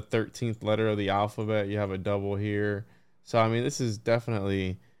 M is the 13th letter of the alphabet. You have a double here. So, this is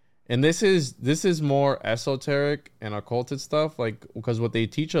definitely, and this is more esoteric and occulted stuff, because what they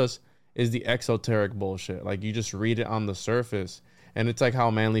teach us is the exoteric bullshit. Like, you just read it on the surface. And it's like how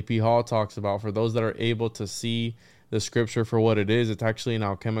Manly P. Hall talks about, for those that are able to see the scripture for what it is, it's actually an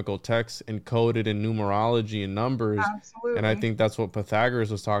alchemical text encoded in numerology and numbers. Absolutely. And I think that's what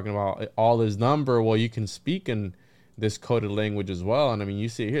Pythagoras was talking about. All is number. Well, you can speak in this coded language as well. And you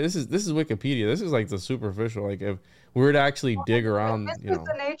see here, this is Wikipedia. This is like the superficial. Like, if we were to actually dig around, this is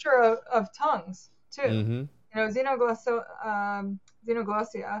the nature of tongues too.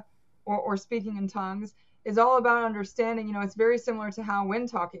 Xenoglossia, or speaking in tongues, is all about understanding. It's very similar to how wind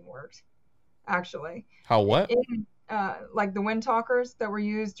talking worked, actually. How what? Like the wind talkers that were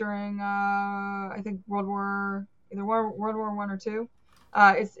used during I think World War I or II.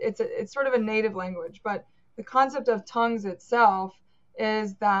 It's sort of a native language, but the concept of tongues itself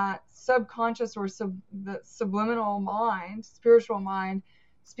is that subconscious or the subliminal mind, spiritual mind,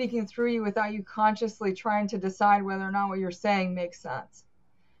 speaking through you without you consciously trying to decide whether or not what you're saying makes sense,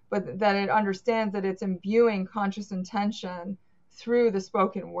 but that it understands that it's imbuing conscious intention through the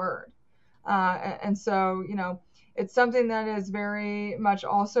spoken word. And so, it's something that is very much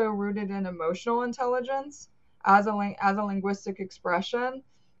also rooted in emotional intelligence as a linguistic expression.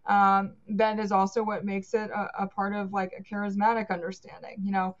 That is also what makes it a part of like a charismatic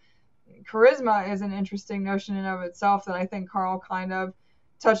understanding. Charisma is an interesting notion in and of itself that I think Carl kind of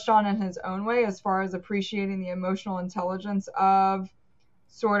touched on in his own way, as far as appreciating the emotional intelligence of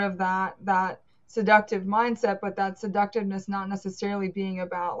sort of that seductive mindset, but that seductiveness not necessarily being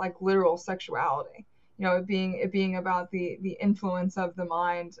about like literal sexuality. It being about the influence of the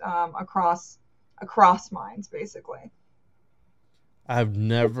mind across minds, basically. I've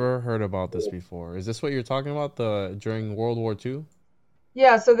never heard about this before. Is this what you're talking about during World War II?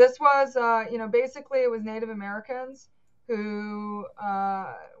 Yeah, so this was, basically it was Native Americans who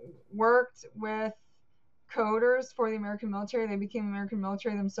worked with coders for the American military. They became American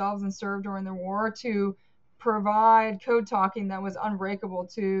military themselves and served during the war to provide code talking that was unbreakable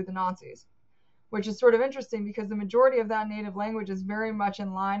to the Nazis, which is sort of interesting because the majority of that native language is very much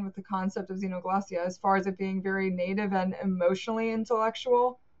in line with the concept of xenoglossia, as far as it being very native and emotionally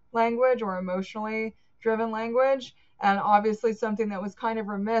intellectual language or emotionally driven language. And obviously something that was kind of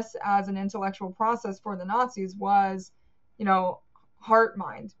remiss as an intellectual process for the Nazis was, heart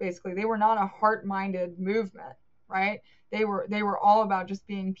mind, basically. They were not a heart-minded movement, right? They were all about just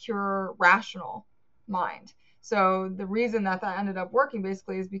being pure rational mind. So the reason that ended up working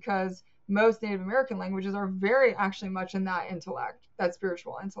basically is because most Native American languages are very actually much in that intellect, that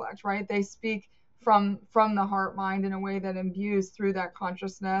spiritual intellect, right? They speak from the heart mind in a way that imbues through that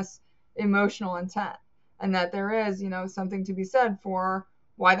consciousness emotional intent. And that there is, something to be said for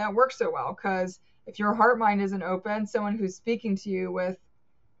why that works so well. Because if your heart mind isn't open, someone who's speaking to you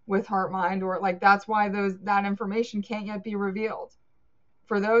with heart mind, or like, that's why that information can't yet be revealed.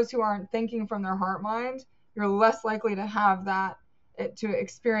 For those who aren't thinking from their heart mind, you're less likely to have to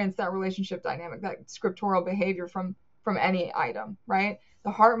experience that relationship dynamic, that scriptural behavior from any item, right?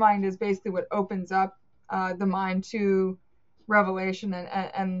 The heart mind is basically what opens up the mind to revelation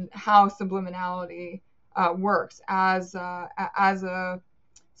and how subliminality works as a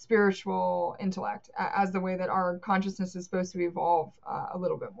spiritual intellect, as the way that our consciousness is supposed to evolve a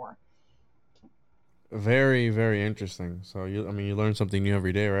little bit more. Very, very interesting. So you learn something new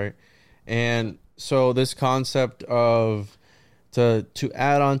every day, right? And so this concept of to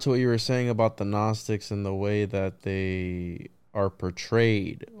add on to what you were saying about the Gnostics and the way that they are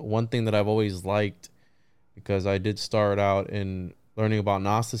portrayed, one thing that I've always liked, because I did start out in learning about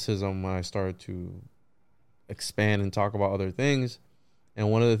Gnosticism when I started to expand and talk about other things, and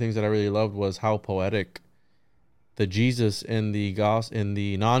one of the things that I really loved was how poetic the Jesus in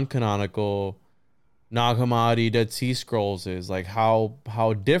the non-canonical Nag Hammadi Dead Sea Scrolls is, like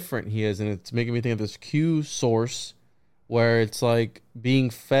how different he is. And it's making me think of this Q source where it's like being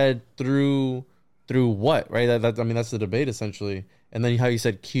fed through what, right? That's the debate essentially. And then how you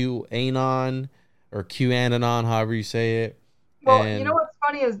said QAnon or QAnon, however you say it. Well, what's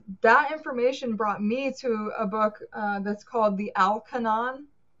funny is that information brought me to a book that's called The Alkanon,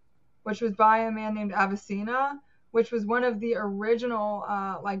 which was by a man named Avicenna, which was one of the original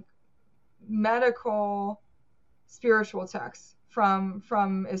medical spiritual texts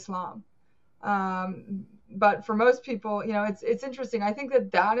from Islam. But for most people, it's interesting. I think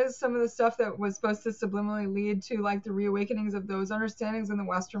that is some of the stuff that was supposed to subliminally lead to like the reawakenings of those understandings in the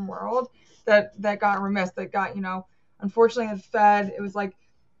Western world that got remiss, that got, unfortunately it was like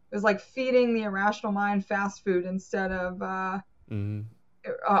feeding the irrational mind fast food instead of a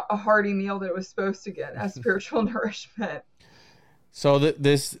hearty meal that it was supposed to get as spiritual nourishment. So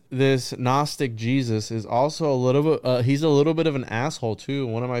this Gnostic Jesus is also a little bit he's a little bit of an asshole too.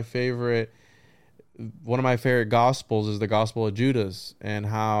 One of my favorite gospels is the Gospel of Judas, and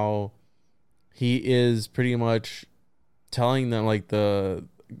how he is pretty much telling them like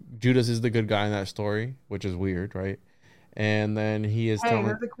Judas is the good guy in that story, which is weird, right? And then he is telling...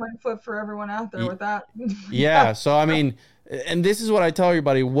 there's a coin flip for everyone out there with that. Yeah, so and this is what I tell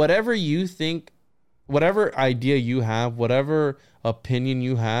everybody, whatever you think, whatever idea you have, whatever opinion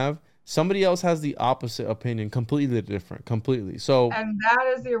you have, somebody else has the opposite opinion, completely different, completely. So, and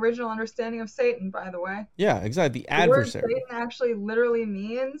that is the original understanding of Satan, by the way. Yeah, exactly. The adversary. Word Satan actually literally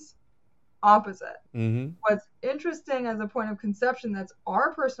means opposite. Mm-hmm. interesting as a point of conception that's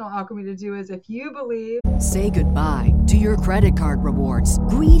our personal alchemy to do is if you believe. Say goodbye to your credit card rewards.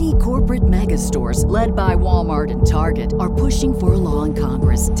 Greedy corporate mega stores, led by Walmart and Target, are pushing for a law in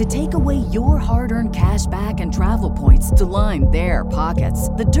Congress to take away your hard-earned cash back and travel points to line their pockets.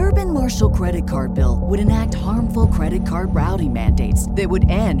 The Durbin-Marshall credit card bill would enact harmful credit card routing mandates that would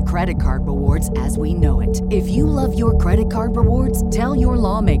end credit card rewards as we know it. If you love your credit card rewards, tell your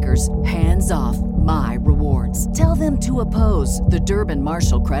lawmakers, hands off my rewards. Tell them to oppose the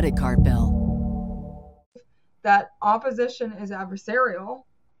Durbin-Marshall credit card bill. That opposition is adversarial,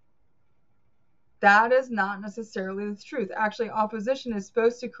 that is not necessarily the truth. Actually, opposition is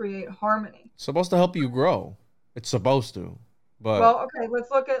supposed to create harmony. It's supposed to help you grow. It's supposed to. But well, okay,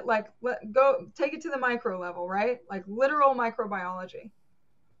 let's look at go take it to the micro level, right? Like literal microbiology.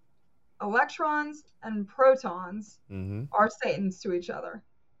 Electrons and protons are Satans to each other.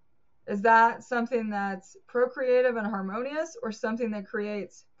 Is that something that's procreative and harmonious or something that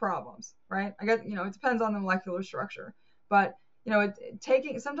creates problems, right? I guess, it depends on the molecular structure, but,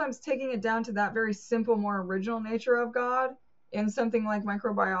 sometimes taking it down to that very simple, more original nature of God in something like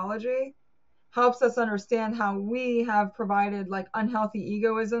microbiology helps us understand how we have provided like unhealthy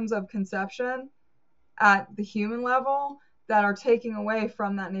egoisms of conception at the human level that are taking away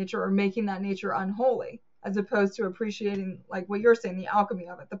from that nature or making that nature unholy, as opposed to appreciating, like what you're saying, the alchemy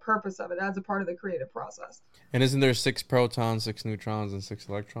of it, the purpose of it as a part of the creative process. And isn't there 6 protons, 6 neutrons, and 6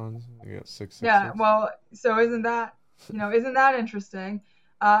 electrons? You got 6. Yeah, 6. well, so isn't that interesting?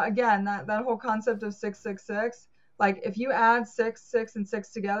 Again, that whole concept of 666, like if you add 6, 6, and 6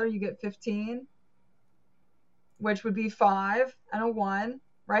 together, you get 15, which would be 5 and a 1,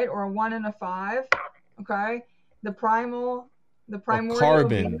 right? Or a 1 and a 5, okay? The primordial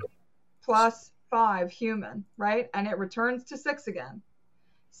carbon plus 5 human, right? And it returns to 6 again.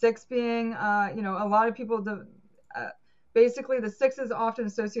 6 being, a lot of people, basically the 6 is often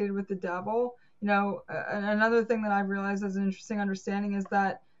associated with the devil. Another thing that I've realized as an interesting understanding is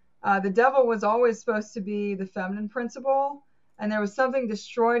that the devil was always supposed to be the feminine principle, and there was something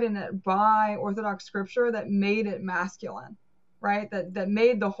destroyed in it by Orthodox scripture that made it masculine, right? That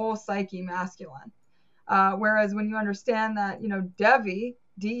made the whole psyche masculine. Whereas when you understand that, Devi,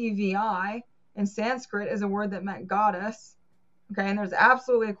 D-E-V-I, in Sanskrit is a word that meant goddess, okay? And there's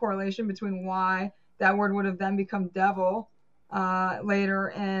absolutely a correlation between why that word would have then become devil later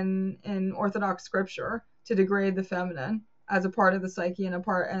in Orthodox scripture to degrade the feminine as a part of the psyche and a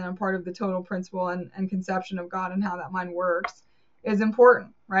part of the total principle and conception of God and how that mind works is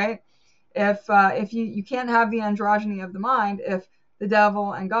important, right? If you can't have the androgyny of the mind if the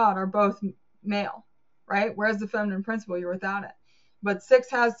devil and God are both male, right? Whereas the feminine principle, you're without it. But 6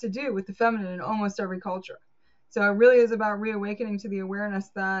 has to do with the feminine in almost every culture. So it really is about reawakening to the awareness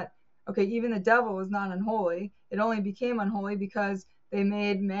that, okay, even the devil is not unholy. It only became unholy because they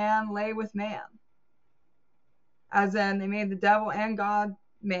made man lay with man. As in, they made the devil and God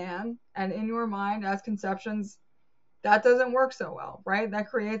man. And in your mind, as conceptions, that doesn't work so well, right? That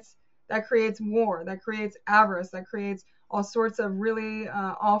creates war, that creates avarice, that creates all sorts of really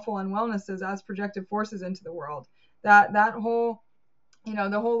awful unwellnesses as projected forces into the world. That whole,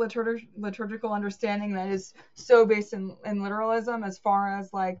 the whole liturgical understanding that is so based in literalism, as far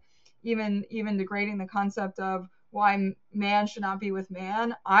as like even degrading the concept of why man should not be with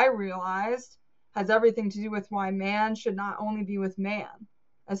man, I realized has everything to do with why man should not only be with man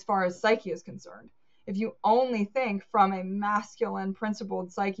as far as psyche is concerned. If you only think from a masculine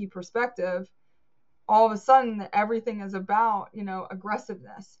principled psyche perspective, all of a sudden everything is about,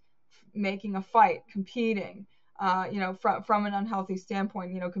 aggressiveness, making a fight, competing, from an unhealthy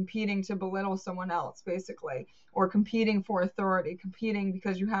standpoint, competing to belittle someone else, basically, or competing for authority, competing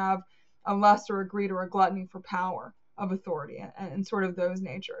because you have a lust or a greed or a gluttony for power of authority and sort of those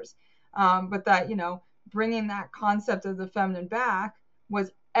natures. But that, bringing that concept of the feminine back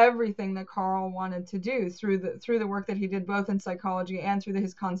was everything that Carl wanted to do through the work that he did both in psychology and through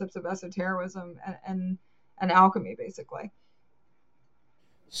his concepts of esotericism and alchemy, basically.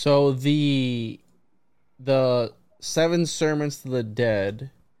 So the 7 Sermons to the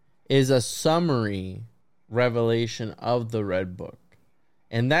Dead is a summary revelation of the Red Book.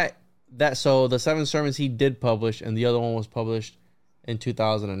 And so the 7 sermons he did publish, and the other one was published in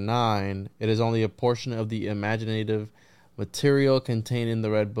 2009. It is only a portion of the imaginative material contained in the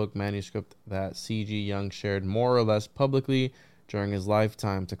Red Book manuscript that C.G. Jung shared more or less publicly during his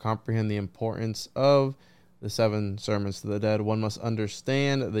lifetime. To comprehend the importance of the 7 Sermons to the Dead, one must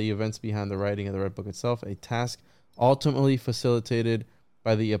understand the events behind the writing of the Red Book itself, a task ultimately facilitated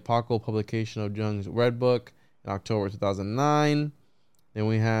by the epochal publication of Jung's Red Book in October 2009. Then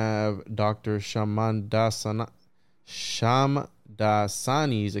we have Dr.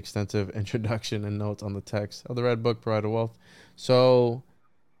 Shamdasani's extensive introduction and notes on the text of the Red Book, Pride of Wealth. So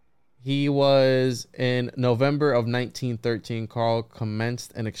he was in November of 1913. Carl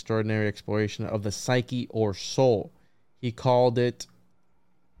commenced an extraordinary exploration of the psyche or soul. He called it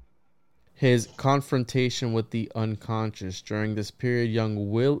his confrontation with the unconscious. During this period,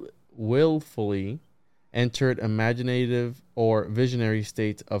 Jung willfully entered imaginative or visionary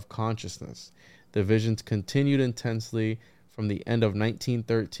states of consciousness. The visions continued intensely from the end of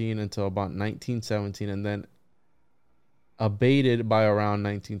 1913 until about 1917, and then abated by around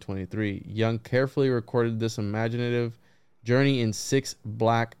 1923. Jung carefully recorded this imaginative journey in 6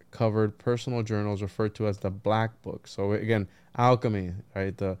 black-covered personal journals referred to as the Black Book. So again, alchemy,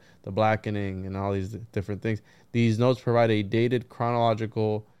 right? The blackening and all these different things. These notes provide a dated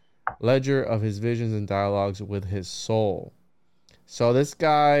chronological ledger of his visions and dialogues with his soul. So this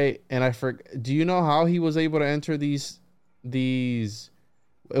guy, and I forget, do you know how he was able to enter these? It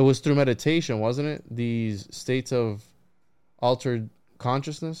was through meditation, wasn't it? These states of altered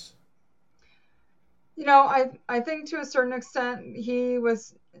consciousness. I think to a certain extent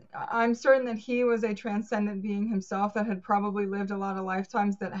I'm certain that he was a transcendent being himself that had probably lived a lot of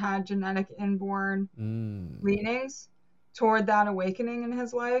lifetimes that had genetic inborn leanings toward that awakening in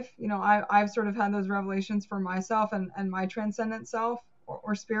his life. I've sort of had those revelations for myself and my transcendent self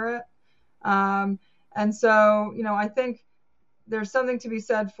or spirit. And so, I think there's something to be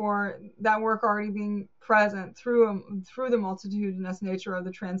said for that work already being present through the multitudinous nature of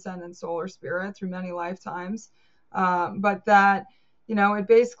the transcendent soul or spirit through many lifetimes. But that, it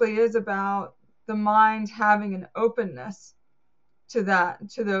basically is about the mind having an openness to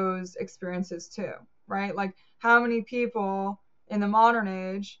those experiences too, right? Like how many people in the modern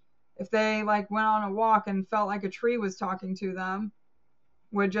age, if they went on a walk and felt like a tree was talking to them,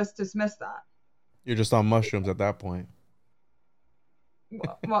 would just dismiss that. You're just on mushrooms at that point.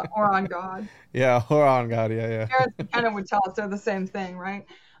 Or on God. Yeah, or on God. Yeah. Parents kind of would tell us they're the same thing, right?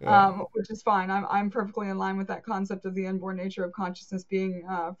 Yeah. Which is fine. I'm perfectly in line with that concept of the inborn nature of consciousness being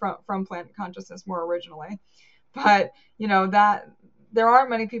from plant consciousness more originally. But that there aren't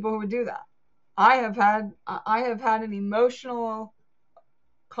many people who would do that. I have had an emotional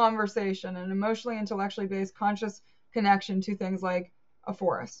conversation, an emotionally intellectually based conscious connection to things like a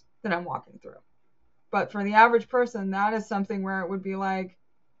forest that I'm walking through. But for the average person, that is something where it would be like,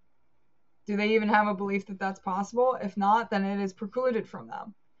 do they even have a belief that that's possible? If not, then it is precluded from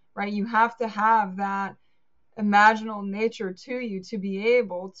them, right? You have to have that imaginal nature to you to be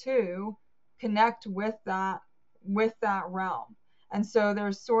able to connect with that realm. And so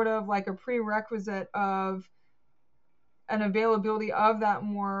there's sort of like a prerequisite of an availability of that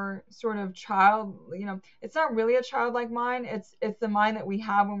more sort of child, it's not really a childlike mind. It's the mind that we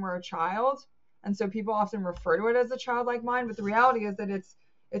have when we're a child. And so people often refer to it as a childlike mind, but the reality is that it's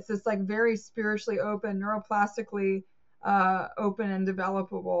this very spiritually open, neuroplastically open and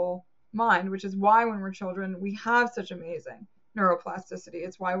developable mind, which is why when we're children, we have such amazing neuroplasticity.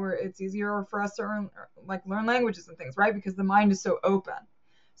 It's why it's easier for us to learn languages and things, right? Because the mind is so open.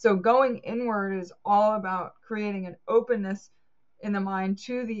 So going inward is all about creating an openness in the mind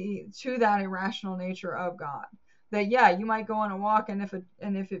to that irrational nature of God. That you might go on a walk, and if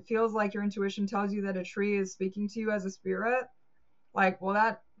it feels like your intuition tells you that a tree is speaking to you as a spirit,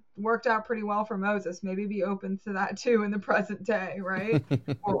 that worked out pretty well for Moses. Maybe be open to that too in the present day, right?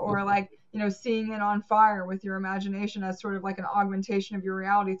 or seeing it on fire with your imagination as sort of like an augmentation of your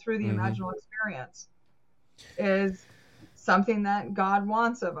reality through the imaginal experience is something that God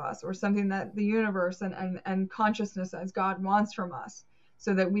wants of us, or something that the universe and consciousness as God wants from us,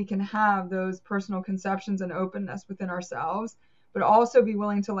 so that we can have those personal conceptions and openness within ourselves, but also be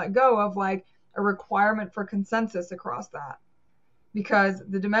willing to let go of a requirement for consensus across that. Because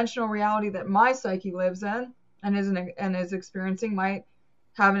the dimensional reality that my psyche lives in and is experiencing might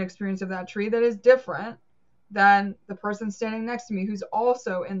have an experience of that tree that is different than the person standing next to me who's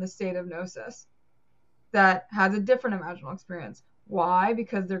also in the state of gnosis, that has a different imaginal experience. Why?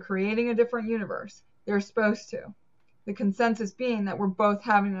 Because they're creating a different universe. They're supposed to. The consensus being that we're both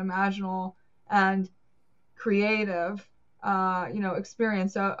having an imaginal and creative,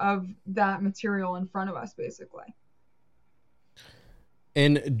 experience of that material in front of us, basically.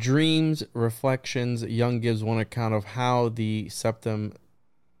 In Dreams Reflections, Jung gives one account of how the Septem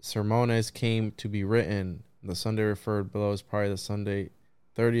Sermones came to be written. The Sunday referred below is probably the Sunday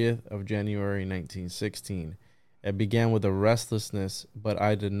 30th of January 1916. It began with a restlessness, but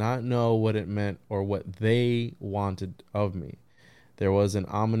I did not know what it meant or what they wanted of me. There was an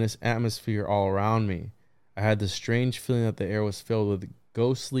ominous atmosphere all around me. I had the strange feeling that the air was filled with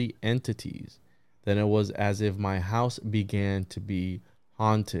ghostly entities. Then it was as if my house began to be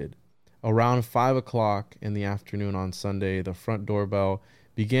haunted. Around 5 o'clock in the afternoon on Sunday, the front doorbell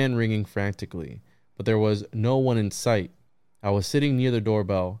began ringing frantically, but there was no one in sight. I was sitting near the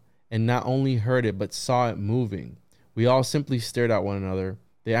doorbell and not only heard it, but saw it moving. We all simply stared at one another.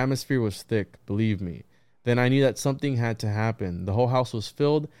 The atmosphere was thick, believe me. Then I knew that something had to happen. The whole house was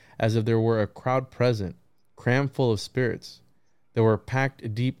filled as if there were a crowd present, crammed full of spirits. They were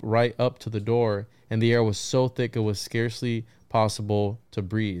packed deep right up to the door, and the air was so thick it was scarcely possible to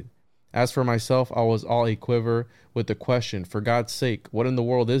breathe. As for myself, I was all a quiver with the question, for God's sake, what in the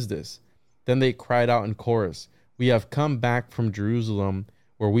world is this? Then they cried out in chorus, we have come back from Jerusalem,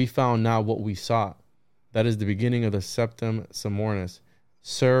 where we found not what we sought. That is the beginning of the Septem Sermones.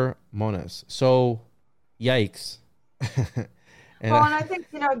 So, yikes. And I think,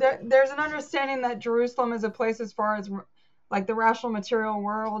 there's an understanding that Jerusalem is a place as far as like the rational material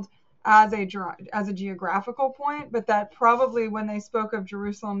world as a geographical point, but that probably when they spoke of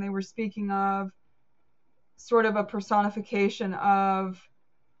Jerusalem, they were speaking of sort of a personification of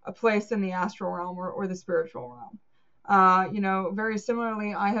a place in the astral realm or the spiritual realm. Very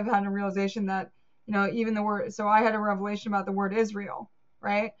similarly, I have had a realization that, even the word, so I had a revelation about the word Israel,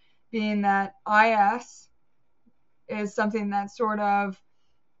 right? Being that IS is something that sort of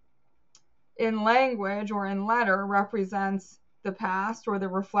in language or in letter represents the past or the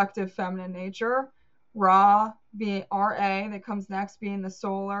reflective feminine nature. Ra being RA that comes next being the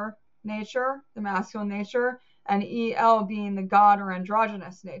solar nature, the masculine nature, and EL being the God or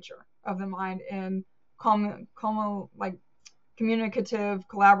androgynous nature of the mind in like communicative,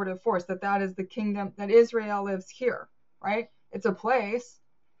 collaborative force. That is the kingdom, that Israel lives here, right? It's a place,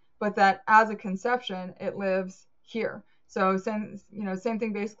 but that as a conception, it lives here. So same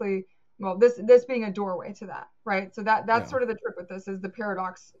thing basically. Well, this being a doorway to that, right? So that's sort of the trick with this is the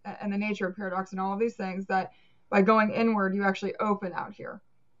paradox and the nature of paradox and all of these things, that by going inward, you actually open out here.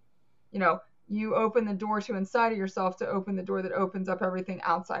 You open the door to inside of yourself to open the door that opens up everything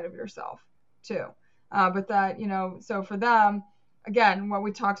outside of yourself too. But that, so for them, again, what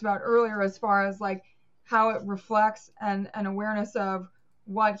we talked about earlier as far as like how it reflects an awareness of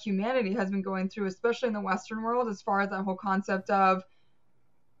what humanity has been going through, especially in the Western world, as far as that whole concept of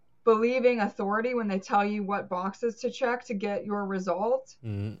believing authority when they tell you what boxes to check to get your result,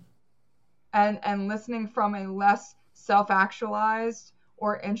 and listening from a less self-actualized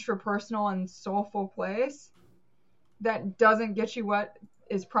or intrapersonal and soulful place that doesn't get you what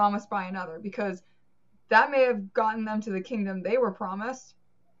is promised by another, because that may have gotten them to the kingdom they were promised,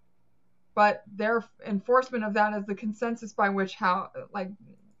 but their enforcement of that as the consensus by which how like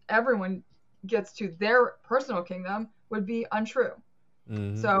everyone gets to their personal kingdom would be untrue.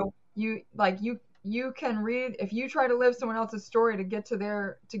 So you can read, if you try to live someone else's story to get to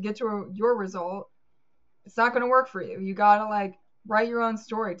your result, it's not going to work for you. You got to like write your own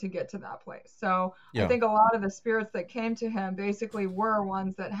story to get to that place. So I think a lot of the spirits that came to him basically were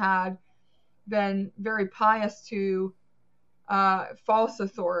ones that had been very pious to false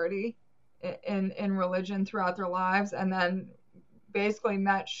authority in religion throughout their lives, and then basically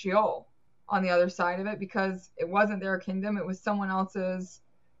met Sheol on the other side of it because it wasn't their kingdom. It was someone else's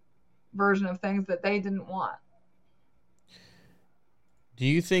version of things that they didn't want. Do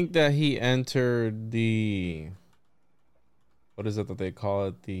you think that he entered what is it that they call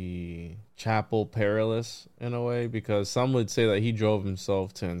it? The chapel perilous in a way? Because some would say that he drove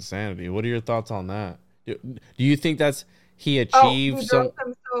himself to insanity. What are your thoughts on that? Do you think that's he achieved he drove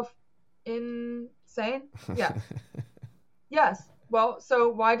himself insane? Yeah. Yes. Well, so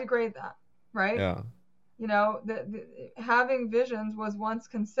why degrade that? Right? Yeah. Having visions was once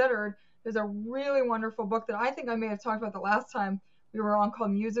considered. There's a really wonderful book that I think I may have talked about the last time we were on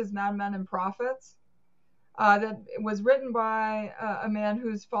called Muses, Madmen, and Prophets. That was written by a man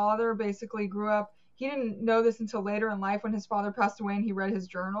whose father basically grew up. He didn't know this until later in life when his father passed away and he read his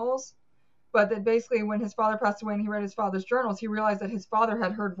journals. But that basically when his father passed away and he read his father's journals, he realized that his father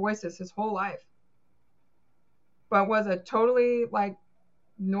had heard voices his whole life, but was a totally like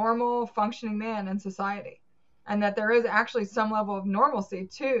normal functioning man in society, and that there is actually some level of normalcy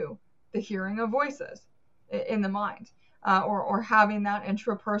to the hearing of voices in the mind, or having that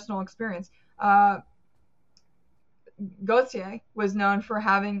intrapersonal experience. Gautier was known for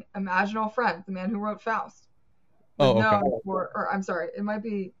having imaginal friends. The man who wrote Faust was known for, or I'm sorry, it might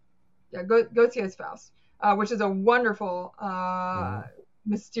be, Gautier's Faust, which is a wonderful,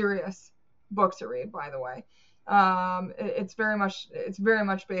 mysterious book to read, by the way. It's very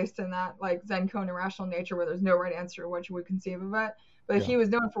much based in that like Zen cone irrational nature where there's no right answer to what you would conceive of it. But he was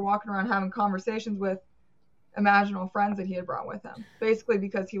known for walking around having conversations with imaginal friends that he had brought with him, basically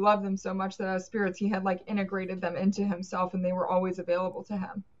because he loved them so much that as spirits he had like integrated them into himself, and they were always available to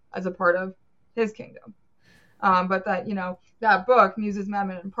him as a part of his kingdom. But that, that book, Muses,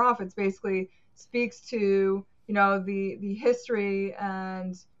 Madmen, and Prophets, basically speaks to, the history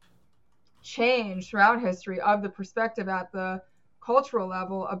and change throughout history of the perspective at the cultural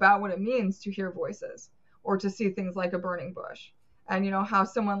level about what it means to hear voices or to see things like a burning bush. And, how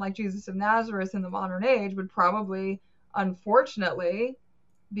someone like Jesus of Nazareth in the modern age would probably, unfortunately,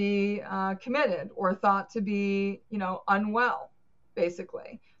 be committed or thought to be, unwell,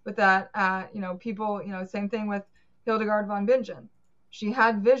 basically. But that, people, same thing with Hildegard von Bingen. She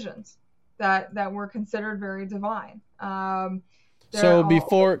had visions that were considered very divine. So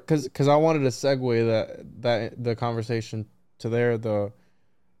before, because I wanted to segue that the conversation to the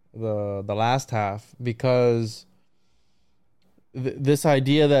last half, because this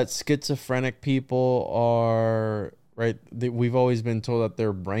idea that schizophrenic people are right. We've always been told that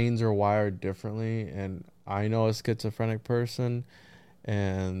their brains are wired differently, and I know a schizophrenic person,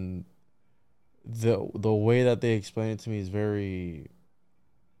 and the way that they explain it to me is very,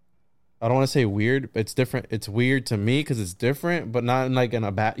 I don't want to say weird, but it's different. It's weird to me because it's different, but not in like in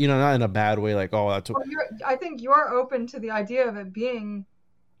a bad, not in a bad way. Like, oh, that's what. I think you're open to the idea of it being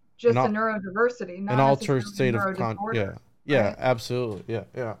just a neurodiversity, not an altered state of yeah, right? Absolutely,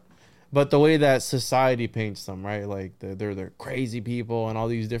 yeah. But the way that society paints them, right? Like they're crazy people and all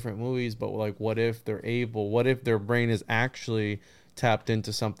these different movies, but like, what if their brain is actually tapped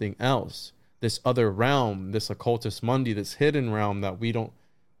into something else, this other realm, this occultus mundi, this hidden realm that we don't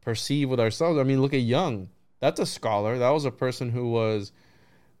perceive with ourselves. I mean, look at Jung. That's a scholar. That was a person who was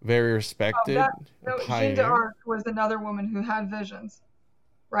very respected. Jeanne d'Arc was another woman who had visions,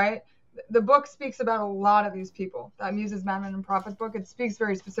 right? The book speaks about a lot of these people. That Muses, Madmen, and Prophets book, it speaks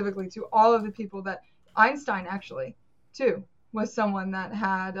very specifically to all of the people that Einstein actually, too, was someone that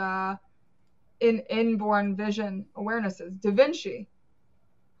had inborn vision awarenesses. Da Vinci,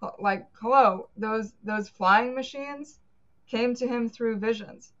 like, hello, those flying machines came to him through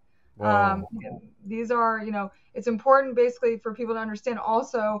visions. Wow. These are, it's important basically for people to understand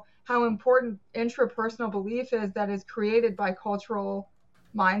also how important intrapersonal belief is that is created by cultural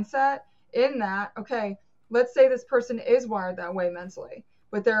mindset, in that, okay, let's say this person is wired that way mentally,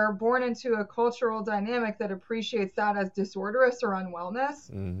 but they're born into a cultural dynamic that appreciates that as disorderous or unwellness,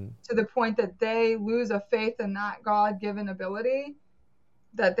 to the point that they lose a faith in that God-given ability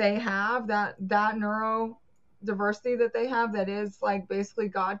that they have, that neurodiversity that they have, that is like basically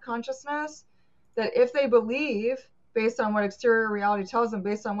God consciousness, that if they believe based on what exterior reality tells them,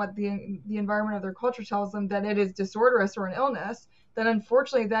 based on what the environment of their culture tells them, that it is disorderous or an illness, then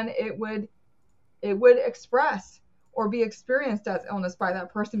unfortunately then it would express or be experienced as illness by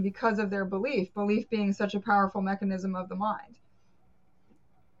that person because of their belief being such a powerful mechanism of the mind.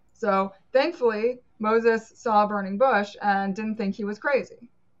 So thankfully Moses saw a burning bush and didn't think he was crazy.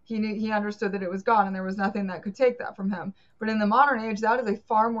 He understood that it was God and there was nothing that could take that from him. But in the modern age, that is a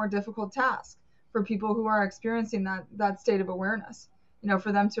far more difficult task for people who are experiencing that state of awareness,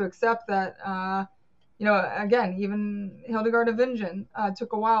 for them to accept that, again, even Hildegard of Bingen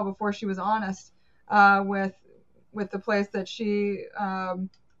took a while before she was honest with the place that she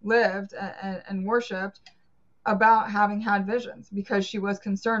lived and worshipped about having had visions, because she was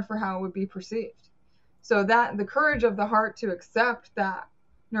concerned for how it would be perceived. So that the courage of the heart to accept that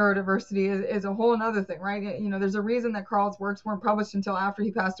neurodiversity is a whole another thing, right? There's a reason that Carl's works weren't published until after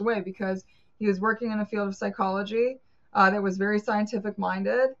he passed away, because he was working in a field of psychology that was very scientific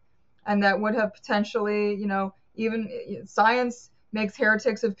minded, and that would have potentially, even science makes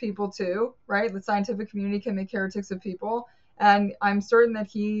heretics of people too, right? The scientific community can make heretics of people. And I'm certain that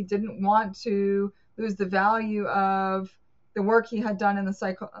he didn't want to lose the value of the work he had done in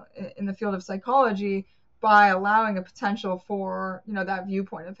the field of psychology by allowing a potential for, that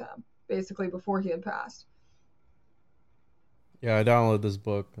viewpoint of him, basically before he had passed. Yeah, I downloaded this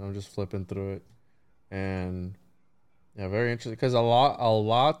book. I'm just flipping through it. And yeah, very interesting, because a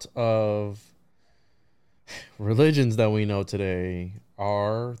lot of religions that we know today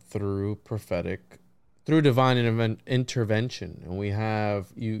are through divine intervention. And we have,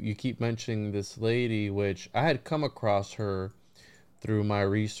 you keep mentioning this lady, which I had come across her through my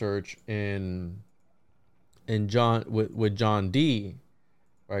research in John with John D,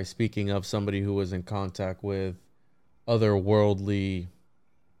 right? Speaking of somebody who was in contact with otherworldly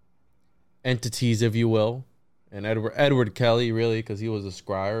entities, if you will, and Edward Kelly, really, because he was a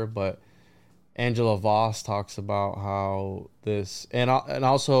scryer. But Angela Voss talks about how this, and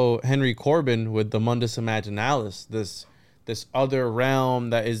also Henry Corbin with the Mundus Imaginalis, this this other realm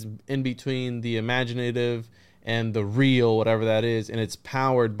that is in between the imaginative and the real, whatever that is, and it's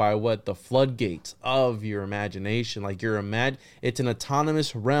powered by what? The floodgates of your imagination. Like it's an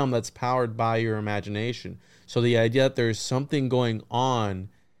autonomous realm that's powered by your imagination. So the idea that there's something going on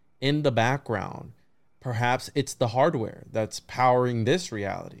in the background, perhaps it's the hardware that's powering this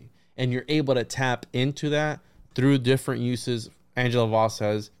reality, and you're able to tap into that through different uses. Angela Voss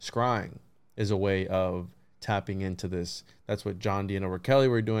says scrying is a way of tapping into this. That's what John D and Edward Kelly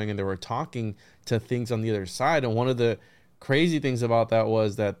were doing, and they were talking to things on the other side. And one of the crazy things about that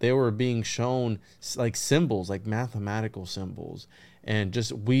was that they were being shown like symbols, like mathematical symbols, and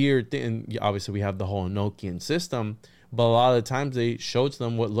just weird things. Obviously, we have the whole Enochian system, but a lot of the times they showed to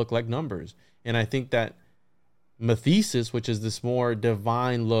them what looked like numbers. And I think that Mathesis, which is this more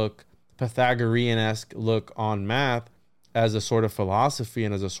divine look, Pythagorean-esque look on math, as a sort of philosophy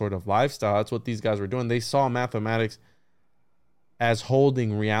and as a sort of lifestyle, that's what these guys were doing. They saw mathematics as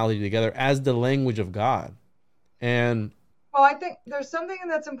holding reality together, as the language of God. And well, I think there's something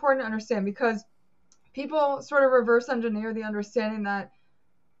that's important to understand, because people sort of reverse engineer the understanding that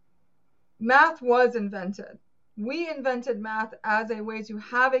math was invented. We invented math as a way to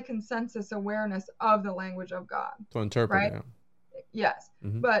have a consensus awareness of the language of God. To interpret right? it. Yes.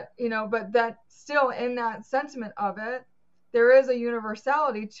 Mm-hmm. But that still, in that sentiment of it, there is a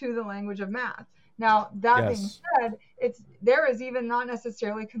universality to the language of math. Now, that being said, there is even not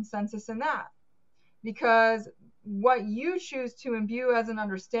necessarily consensus in that, because what you choose to imbue as an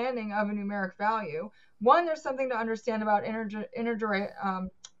understanding of a numeric value, one, there's something to understand about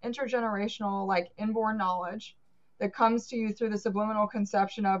intergenerational, like inborn knowledge that comes to you through the subliminal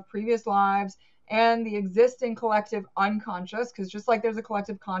conception of previous lives and the existing collective unconscious, because just like there's a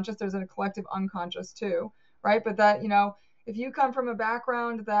collective conscious, there's a collective unconscious too, right? But that, if you come from a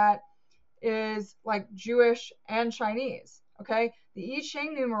background that is like Jewish and Chinese, okay, the I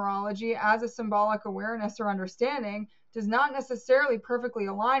Ching numerology as a symbolic awareness or understanding does not necessarily perfectly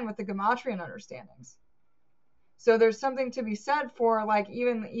align with the Gematrian understandings. So there's something to be said for like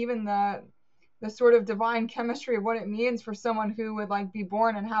even the sort of divine chemistry of what it means for someone who would like be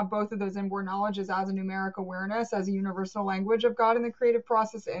born and have both of those inborn knowledges as a numeric awareness, as a universal language of God in the creative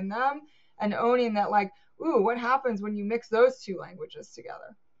process in them, and owning that, like, ooh, what happens when you mix those two languages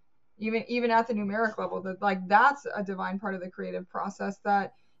together? Even at the numeric level, that like that's a divine part of the creative process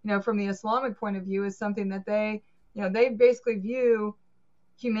that, from the Islamic point of view, is something that they basically view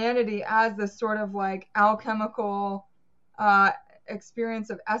humanity as this sort of like alchemical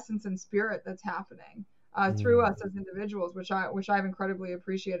experience of essence and spirit that's happening through us as individuals, which I've incredibly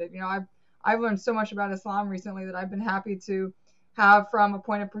appreciated. I've learned so much about Islam recently that I've been happy to have from a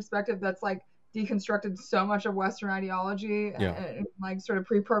point of perspective that's like deconstructed so much of Western ideology and like sort of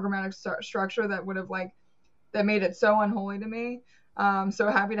pre-programmatic structure that would have that made it so unholy to me. So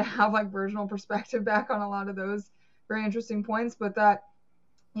happy to have like virginal perspective back on a lot of those very interesting points, but that,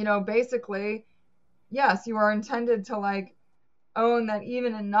 basically, yes, you are intended to like own that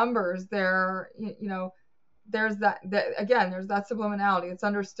even in numbers there, there's that again, there's that subliminality. It's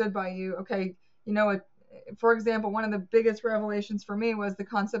understood by you. Okay. For example, one of the biggest revelations for me was the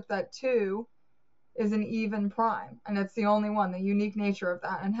concept that 2 is an even prime, and it's the only one, the unique nature of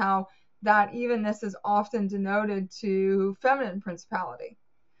that, and how that evenness is often denoted to feminine principality,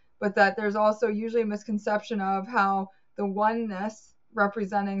 but that there's also usually a misconception of how the oneness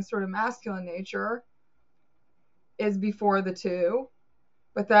representing sort of masculine nature is before the 2,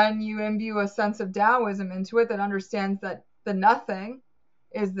 but then you imbue a sense of Taoism into it that understands that the nothing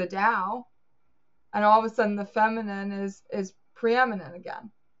is the Tao, and all of a sudden the feminine is preeminent again,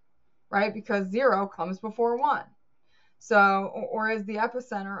 right? Because 0 comes before 1. So, or is the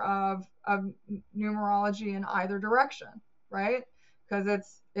epicenter of numerology in either direction, right? Because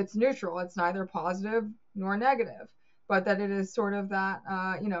it's neutral. It's neither positive nor negative, but that it is sort of that,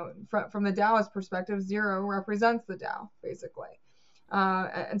 from the Taoist perspective, 0 represents the Tao, basically.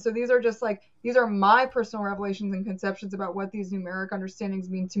 And so these are my personal revelations and conceptions about what these numeric understandings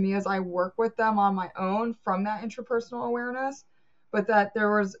mean to me as I work with them on my own from that intrapersonal awareness, but that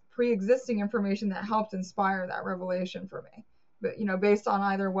there was pre-existing information that helped inspire that revelation for me. But, based on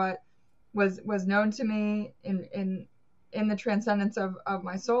either what was known to me in the transcendence of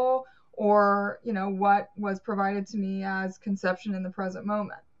my soul, or, what was provided to me as conception in the present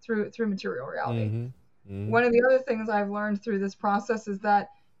moment through material reality. Mm-hmm. Mm-hmm. One of the other things I've learned through this process is that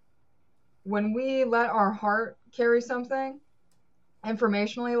when we let our heart carry something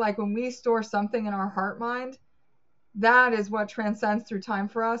informationally, like when we store something in our heart mind, that is what transcends through time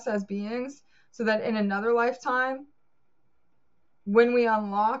for us as beings, so that in another lifetime, when we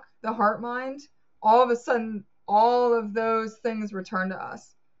unlock the heart mind, all of a sudden all of those things return to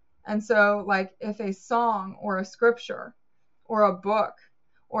us. And so, like, if a song or a scripture or a book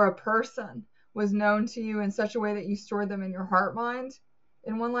or a person was known to you in such a way that you stored them in your heart mind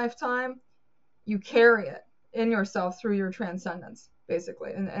in one lifetime, you carry it in yourself through your transcendence,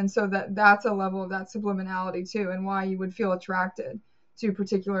 basically. And so that's a level of that subliminality too, and why you would feel attracted to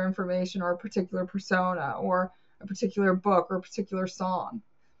particular information or a particular persona or a particular book or a particular song.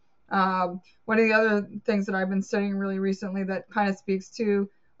 One of the other things that I've been studying really recently that kind of speaks to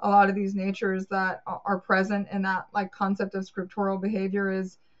a lot of these natures that are present in that like concept of scriptural behavior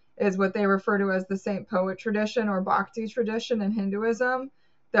is what they refer to as the saint poet tradition or bhakti tradition in Hinduism,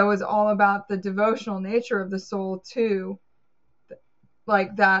 that was all about the devotional nature of the soul to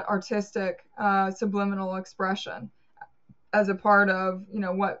like that artistic subliminal expression as a part of, you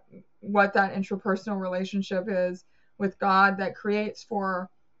know, what that intrapersonal relationship is with God that creates for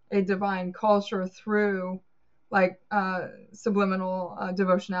a divine culture through like subliminal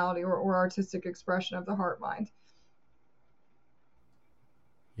devotionality or artistic expression of the heart mind.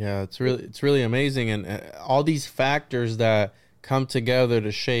 Yeah, it's really amazing, and all these factors that come together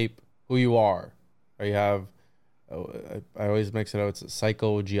to shape who you are. Or you have, I always mix it up. It's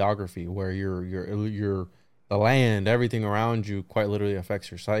psychogeography, where you're the land, everything around you, quite literally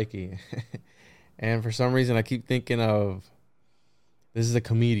affects your psyche. And for some reason, I keep thinking of, this is a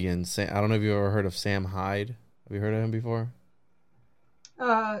comedian. I don't know if you ever heard of Sam Hyde. Have you heard of him before?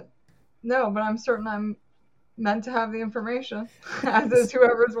 No, but I'm certain I'm meant to have the information, as is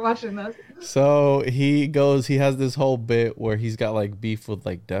whoever's watching this. So he has this whole bit where he's got like beef with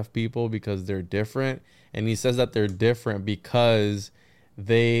like deaf people because they're different. And he says that they're different because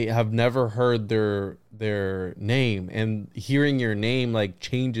they have never heard their name, and hearing your name like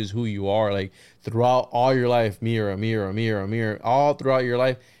changes who you are. Like throughout all your life, Mira, Mira, Mira, Mira, all throughout your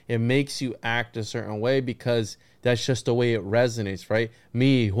life, it makes you act a certain way because that's just the way it resonates, right?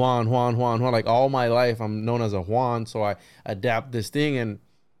 Me, Juan, Juan, Juan, Juan. Like all my life, I'm known as a Juan, so I adapt this thing. And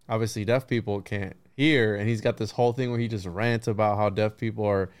obviously, deaf people can't hear, and he's got this whole thing where he just rants about how deaf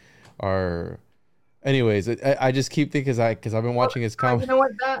people are. Anyways, I just keep thinking because I've been watching his You know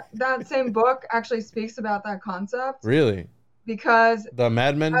what? That same book actually speaks about that concept. Really? Because the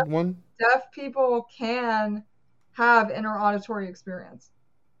Mad Men one? Deaf people can have inner auditory experience.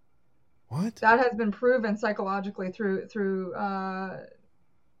 What? That has been proven psychologically through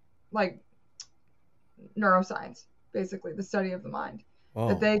like neuroscience, basically the study of the mind.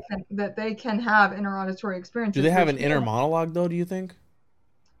 Oh. That they can have inner auditory experiences. Do they have an inner monologue though, do you think?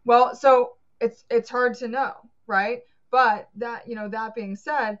 Well, so it's hard to know, right? But that, you know, that being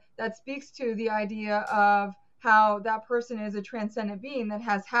said, that speaks to the idea of how that person is a transcendent being that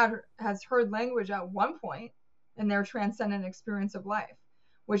has heard language at one point in their transcendent experience of life,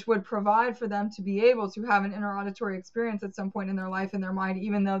 which would provide for them to be able to have an inner auditory experience at some point in their life, in their mind,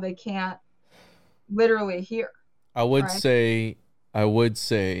 even though they can't literally hear. I would say,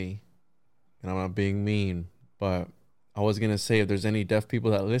 and I'm not being mean, but I was gonna say if there's any deaf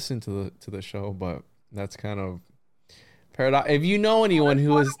people that listen to the show, but that's kind of paradox. If you know anyone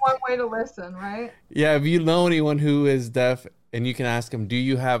who is one way to listen, right? Yeah, if you know anyone who is deaf, and you can ask them, do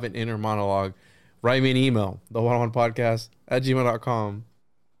you have an inner monologue? Write me an email, the101podcast@gmail.com,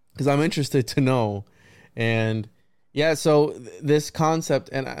 because I'm interested to know. And yeah, so this concept,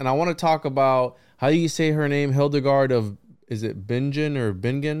 and I want to talk about, how do you say her name? Hildegard of, is it Bingen or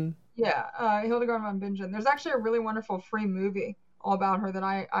Bingen? Yeah, Hildegard von Bingen. There's actually a really wonderful free movie all about her that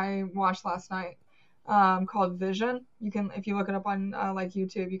I watched last night, called Vision. You can, if you look it up on like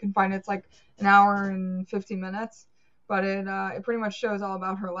YouTube, you can find it's like an hour and 50 minutes, but it pretty much shows all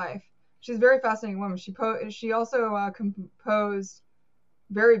about her life. She's a very fascinating woman. She also composed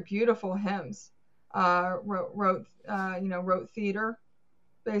very beautiful hymns. Wrote theater.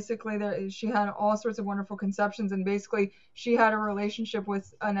 Basically, she had all sorts of wonderful conceptions, and basically she had a relationship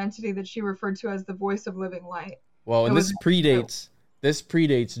with an entity that she referred to as the voice of living light. Well, and this predates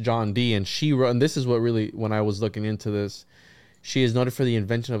John Dee, and she wrote, and this is what really, when I was looking into this, she is noted for the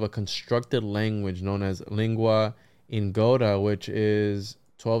invention of a constructed language known as lingua ingota, which is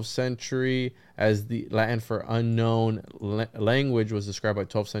 12th century, as the Latin for unknown language was described by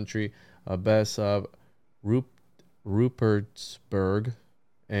 12th century abbess of Rupertsberg,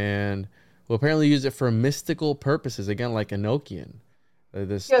 and who apparently used it for mystical purposes, again, like Enochian.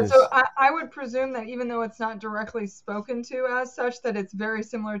 So I would presume that even though it's not directly spoken to as such, that it's very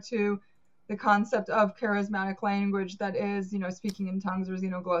similar to the concept of charismatic language that is, you know, speaking in tongues or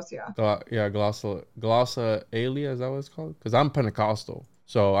xenoglossia. Glossolalia, is that what it's called? Because I'm Pentecostal,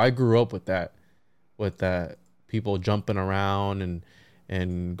 so I grew up with that people jumping around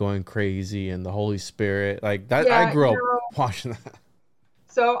and going crazy and the Holy Spirit. Like that, Yeah, I grew up watching that.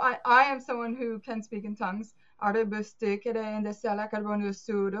 So I am someone who can speak in tongues. Let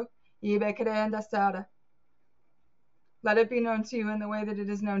it be known to you in the way that it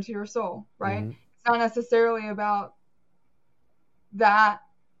is known to your soul, right? Mm-hmm. It's not necessarily about that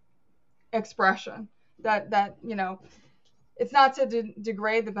expression. That you know, it's not to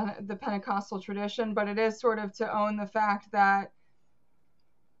degrade the Pentecostal tradition, but it is sort of to own the fact that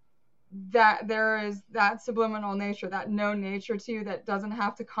there is that subliminal nature, that known nature to you that doesn't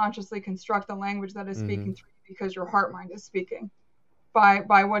have to consciously construct the language that is speaking through you, because your heart mind is speaking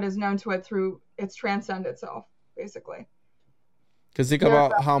by what is known to it through its transcend itself, basically. Because think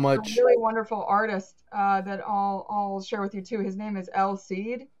about how much really wonderful artist that I'll share with you too. His name is L.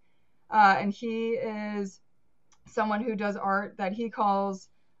 Seed, and he is someone who does art that he calls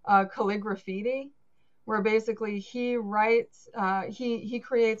calligraffiti, where basically he writes, he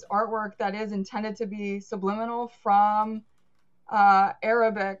creates artwork that is intended to be subliminal from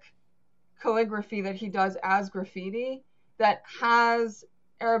Arabic calligraphy that he does as graffiti, that has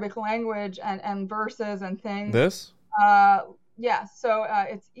Arabic language and verses and things. This? Yeah, so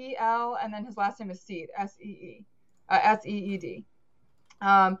it's E-L, and then his last name is Seed, S-E-E, S-E-E-D.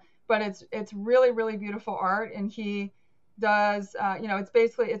 But it's really, really beautiful art, and he does,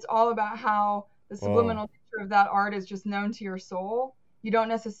 it's all about how the subliminal nature of that art is just known to your soul. You don't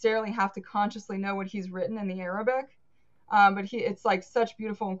necessarily have to consciously know what he's written in the Arabic, but it's like such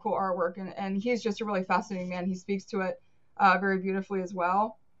beautiful and cool artwork, and he's just a really fascinating man. He speaks to it very beautifully as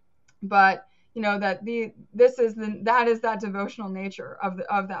well. But that is that devotional nature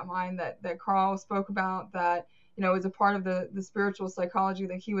of that mind that Carl spoke about, that is a part of the spiritual psychology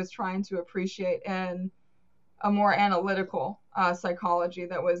that he was trying to appreciate in a more analytical psychology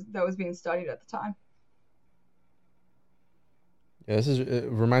that was being studied at the time. Yeah, it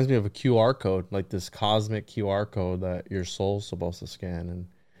reminds me of a QR code, like this cosmic QR code that your soul's supposed to scan, and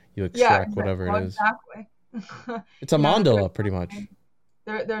you extract whatever it is. Exactly. It's a mandala, pretty much.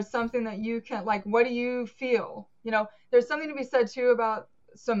 There's something that you can, like, what do you feel? There's something to be said too about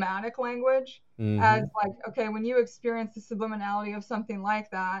somatic language, as like, okay, when you experience the subliminality of something like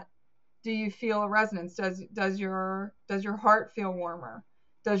that, do you feel a resonance? Does your heart feel warmer?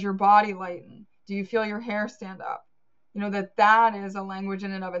 Does your body lighten? Do you feel your hair stand up? That is a language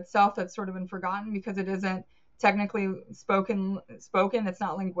in and of itself that's sort of been forgotten because it isn't technically spoken. It's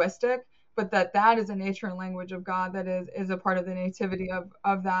not linguistic, but that is a nature and language of God that is a part of the nativity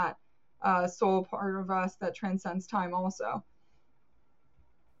of that soul part of us that transcends time also.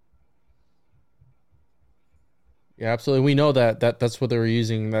 Yeah, absolutely. We know that's what they were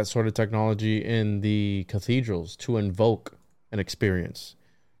using, that sort of technology in the cathedrals to invoke an experience,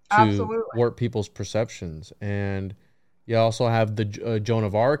 to warp people's perceptions. And you also have the Joan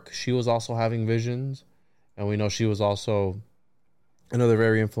of Arc. She was also having visions, and we know she was also another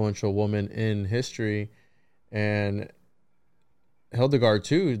very influential woman in history. And Hildegard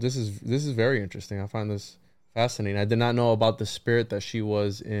too. This is very interesting. I find this fascinating. I did not know about the spirit that she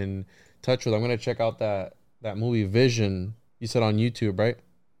was in touch with. I'm going to check out that movie Vision. You said on YouTube, right?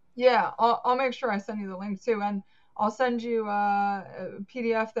 Yeah, I'll make sure I send you the link too, and I'll send you a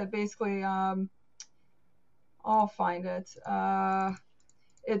PDF that basically I'll find it.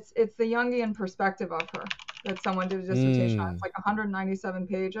 It's the Jungian perspective of her that someone did a dissertation on. It's like 197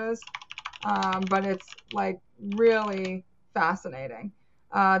 pages, but it's like really fascinating.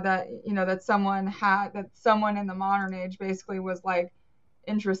 That someone in the modern age basically was like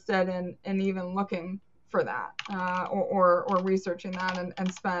interested in even looking for that, or researching that,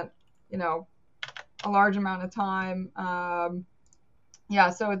 and spent a large amount of time.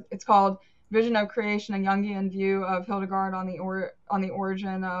 So it's called Vision of Creation, a Jungian view of Hildegard on the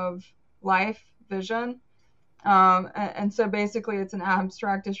origin of life, vision. And so basically it's an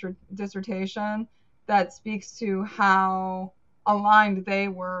abstract dissertation that speaks to how aligned they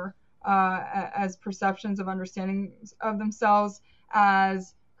were as perceptions of understanding of themselves,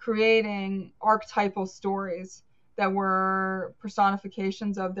 as creating archetypal stories that were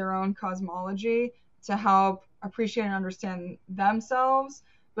personifications of their own cosmology to help appreciate and understand themselves,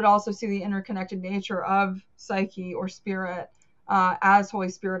 but also see the interconnected nature of psyche or spirit as Holy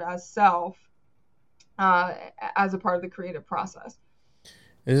Spirit, as self, as a part of the creative process.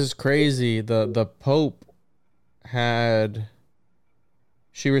 This is crazy. The Pope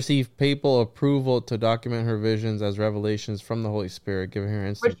she received papal approval to document her visions as revelations from the Holy Spirit, giving her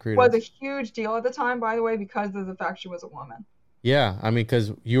instant credence. Which was a huge deal at the time, by the way, because of the fact she was a woman. Yeah, I mean,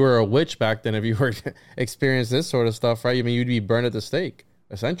 because you were a witch back then if you were to experience this sort of stuff, right? I mean, you'd be burned at the stake,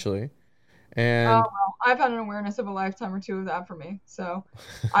 essentially. And well, I've had an awareness of a lifetime or two of that for me. So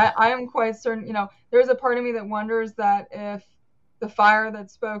I am quite certain, you know, there's a part of me that wonders that if the fire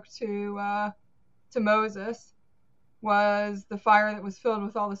that spoke to Moses was the fire that was filled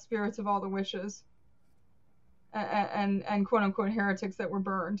with all the spirits of all the witches and quote unquote heretics that were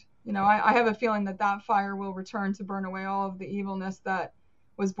burned. You know, I have a feeling that that fire will return to burn away all of the evilness that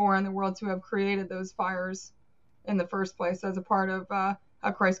was born in the world to have created those fires in the first place, as a part of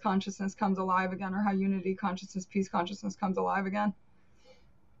how Christ consciousness comes alive again, or how unity consciousness, peace consciousness comes alive again.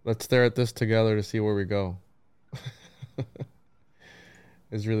 Let's stare at this together to see where we go.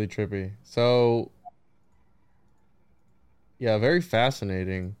 It's really trippy. So, yeah, very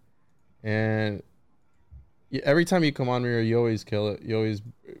fascinating. And every time you come on Mira, you always kill it. You always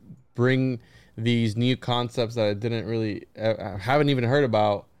bring these new concepts that I didn't really, I haven't even heard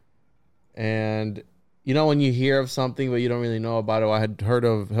about. And you know, when you hear of something but you don't really know about it, I had heard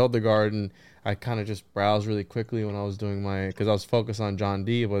of Hildegard, and I kind of just browsed really quickly when I was doing because I was focused on John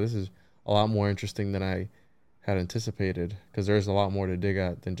Dee, but this is a lot more interesting than I had anticipated, because there's a lot more to dig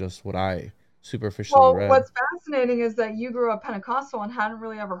at than just what I superficially read. What's fascinating is that you grew up Pentecostal and hadn't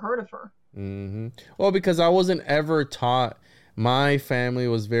really ever heard of her. Mm-hmm. Well, because I wasn't ever taught. My family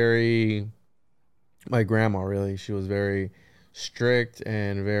was my grandma, really, she was very strict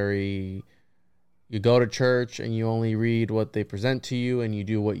and very... You go to church and you only read what they present to you, and you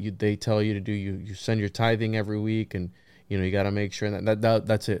do what they tell you to do. You send your tithing every week, and you know you got to make sure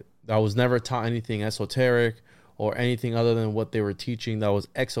that's it. I was never taught anything esoteric or anything other than what they were teaching that was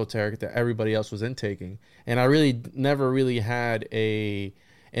exoteric that everybody else was intaking. And I really never really had an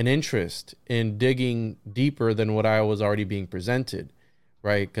interest in digging deeper than what I was already being presented.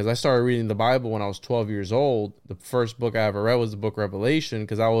 Right, because I started reading the Bible when I was 12 years old. The first book I ever read was the book Revelation,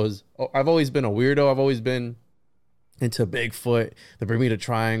 because I've always been a weirdo. I've always been into Bigfoot, the Bermuda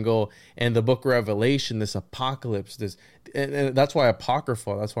Triangle, and the book Revelation, this apocalypse, and that's why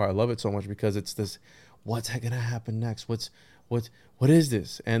Apocrypha, that's why I love it so much, because it's this, what's going to happen next? What is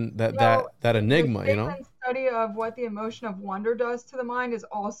this? And that enigma, you know? The study of what the emotion of wonder does to the mind is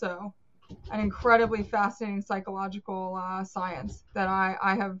also an incredibly fascinating psychological science that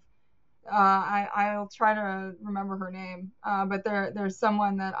I have. I'll try to remember her name, but there's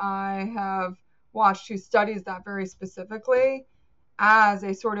someone that I have watched who studies that very specifically as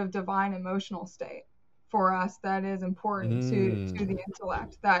a sort of divine emotional state for us that is important to the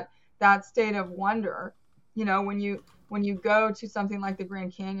intellect. That state of wonder, you know, when you go to something like the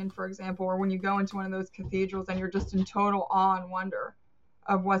Grand Canyon, for example, or when you go into one of those cathedrals and you're just in total awe and wonder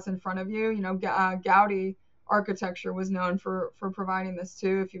of what's in front of you. You know, Gaudi architecture was known for providing this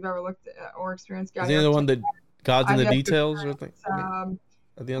too. If you've ever looked at, or experienced Gaudi, is he the one that God's in the details or thing?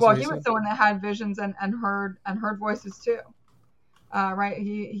 Well, he was the one that had visions and heard voices too. Right?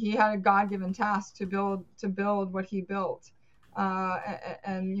 He had a God-given task to build what he built.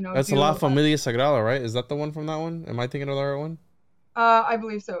 And you know, that's La Familia Sagrada, right? Is that the one from that one? Am I thinking of the right one? I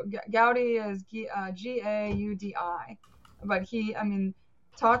believe so. Gaudi is Gaudi, but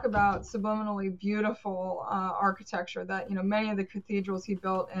talk about subliminally beautiful architecture. That, you know, many of the cathedrals he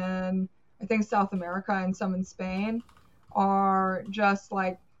built in, I think, South America and some in Spain are just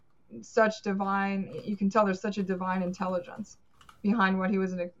like such divine. You can tell there's such a divine intelligence behind what he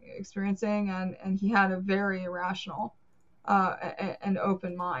was experiencing, and he had a very irrational and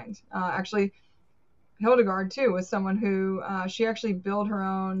open mind. Actually, Hildegard too was someone who she actually built her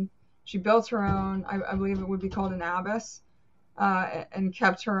own. I believe it would be called an abbess. And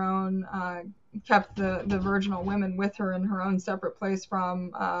kept her own, kept the virginal women with her in her own separate place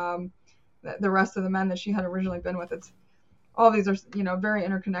from the rest of the men that she had originally been with. It's all these are, you know, very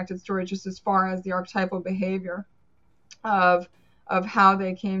interconnected stories, just as far as the archetypal behavior of how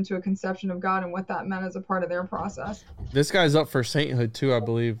they came to a conception of God and what that meant as a part of their process. This guy's up for sainthood too, I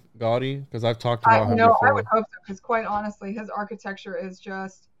believe, Gaudi, because I've talked about him before. I would hope so, because quite honestly, his architecture is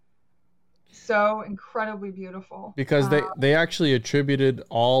just so incredibly beautiful, because they actually attributed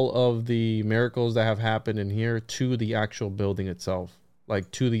all of the miracles that have happened in here to the actual building itself,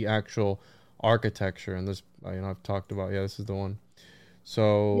 like to the actual architecture. And this, you know, I've talked about, this is the one.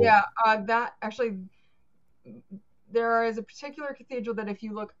 So yeah, that actually, there is a particular cathedral that if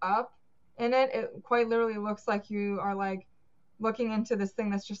you look up in it, it quite literally looks like you are like looking into this thing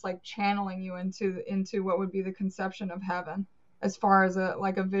that's just like channeling you into what would be the conception of heaven, as far as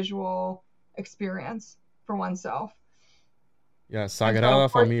a visual experience for oneself. Yeah, Sagrada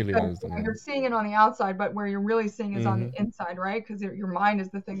Familia is the name. You're seeing it on the outside, but where you're really seeing is on the inside, right? Because your mind is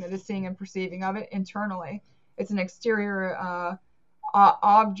the thing that is seeing and perceiving of it internally. It's an exterior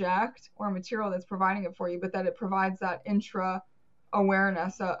object or material that's providing it for you, but that it provides that intra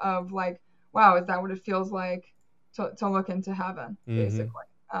awareness of like wow, is that what it feels like to look into heaven, basically.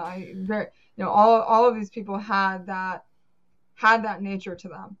 All of these people had that nature to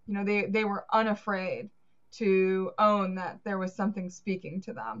them. They were unafraid to own that there was something speaking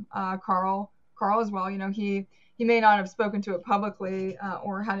to them. Carl as well, he may not have spoken to it publicly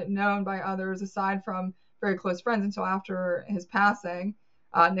or had it known by others aside from very close friends until after his passing.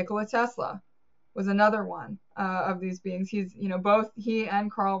 Nikola Tesla was another one of these beings. Both he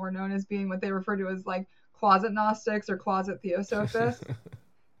and Carl were known as being what they refer to as like closet Gnostics or closet Theosophists,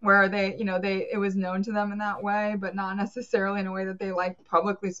 where it was known to them in that way, but not necessarily in a way that they like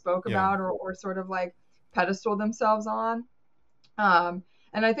publicly spoke about or sort of like pedestal themselves on. And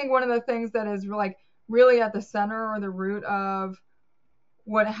I think one of the things that is like really at the center or the root of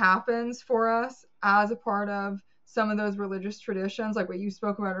what happens for us as a part of some of those religious traditions, like what you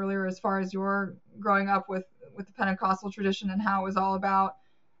spoke about earlier, as far as your growing up with the Pentecostal tradition and how it was all about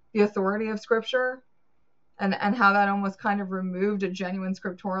the authority of Scripture and how that almost kind of removed a genuine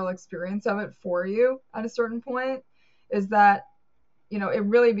scriptural experience of it for you at a certain point, is that, it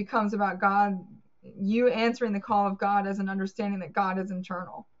really becomes about God, you answering the call of God as an understanding that God is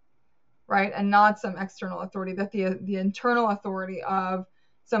internal, right? And not some external authority, that the internal authority of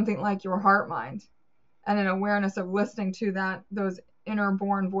something like your heart mind and an awareness of listening to those inner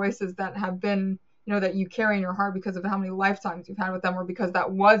born voices that have been, that you carry in your heart because of how many lifetimes you've had with them, or because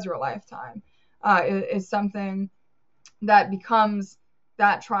that was your lifetime, is something that becomes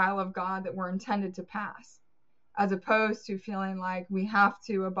that trial of God that we're intended to pass, as opposed to feeling like we have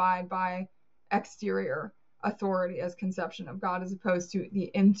to abide by exterior authority as conception of God, as opposed to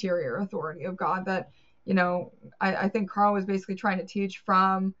the interior authority of God that, I think Carl was basically trying to teach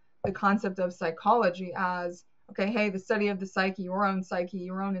from the concept of psychology as, okay, hey, the study of the psyche, your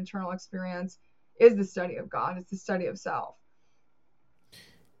own internal experience is the study of God. It's the study of self.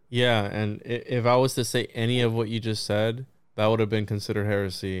 Yeah, and if I was to say any of what you just said, that would have been considered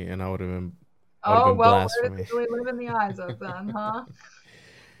heresy, and I would have been blasphemy. Where does it really live in the eyes of then, huh?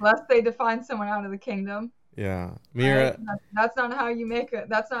 Lest they define someone out of the kingdom. Yeah, Mira. Right? That's not how you make it.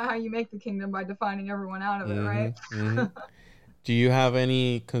 That's not how you make the kingdom, by defining everyone out of it, right? Do you have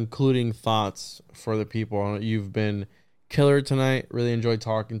any concluding thoughts for the people? You've been killer tonight. Really enjoyed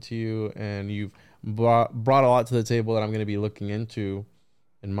talking to you, and you've brought a lot to the table that I'm going to be looking into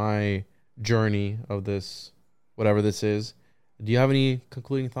in my journey of this, whatever this is. Do you have any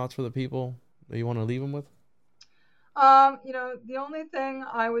concluding thoughts for the people that you want to leave them with? The only thing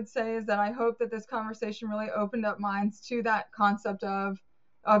I would say is that I hope that this conversation really opened up minds to that concept of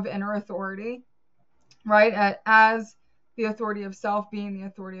inner authority, right? As the authority of self being the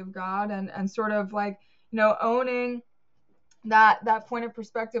authority of God, and sort of like, owning that point of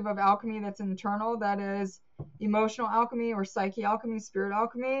perspective of alchemy that's internal, that is emotional alchemy or psyche alchemy, spirit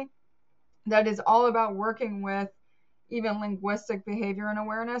alchemy, that is all about working with even linguistic behavior and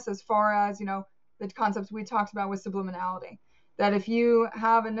awareness, as far as, the concepts we talked about with subliminality. That if you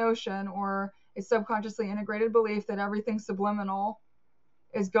have a notion or a subconsciously integrated belief that everything subliminal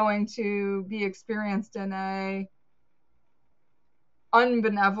is going to be experienced in a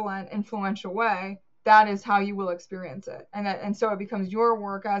unbenevolent, influential way, that is how you will experience it. And so it becomes your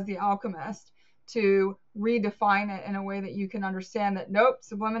work as the alchemist to redefine it in a way that you can understand that, nope,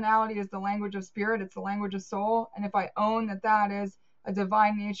 subliminality is the language of spirit, it's the language of soul. And if I own that is a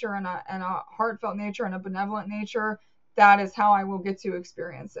divine nature and a heartfelt nature and a benevolent nature, that is how I will get to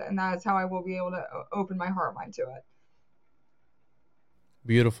experience it. And that is how I will be able to open my heart mind to it.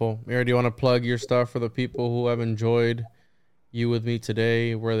 Beautiful. Mira, do you want to plug your stuff for the people who have enjoyed you with me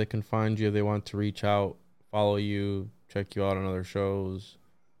today, where they can find you if they want to reach out, follow you, check you out on other shows?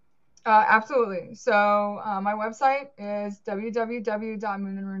 Absolutely. So my website is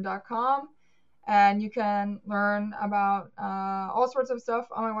www.moonandrune.com, and you can learn about all sorts of stuff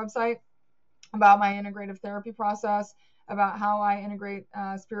on my website, about my integrative therapy process, about how I integrate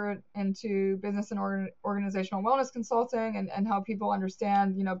spirit into business and organizational wellness consulting, and help people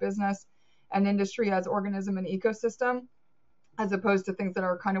understand, business and industry as organism and ecosystem, as opposed to things that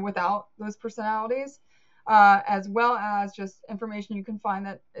are kind of without those personalities, as well as just information you can find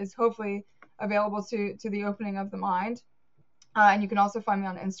that is hopefully available to the opening of the mind. And you can also find me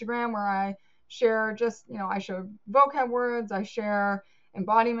on Instagram, where I share just, I show vocab words, I share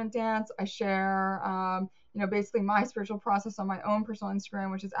embodiment dance, I share, basically my spiritual process on my own personal Instagram,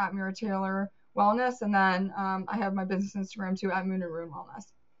 which is at Mira Taylor Wellness. And then I have my business Instagram too, at Moon and Rune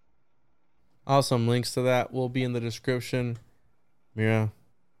Wellness. Awesome. Links to that will be in the description. Mira,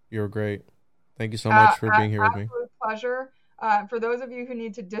 you're great. Thank you so much for being here with me. Absolute pleasure. For those of you who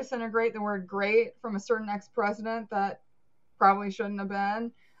need to disintegrate the word great from a certain ex-president that probably shouldn't have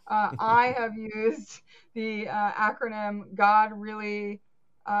been, I have used the acronym God really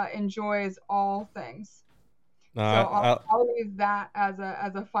enjoys all things. No, So I'll leave that as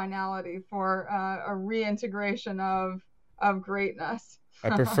a finality for a reintegration of greatness. I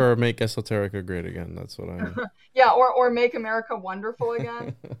prefer make Esoterica great again. That's what I... Yeah, or make America wonderful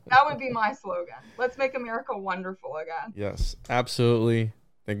again. That would be my slogan. Let's make America wonderful again. Yes, absolutely.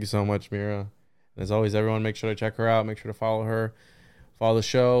 Thank you so much, Mira. And as always, everyone, make sure to check her out. Make sure to follow her. Follow the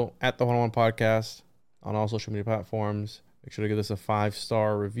show at the One-on-One Podcast on all social media platforms. Make sure to give us a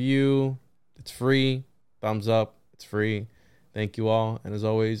 5-star review. It's free. Thumbs up. It's free. Thank you all. And as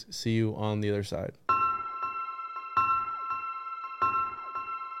always, see you on the other side.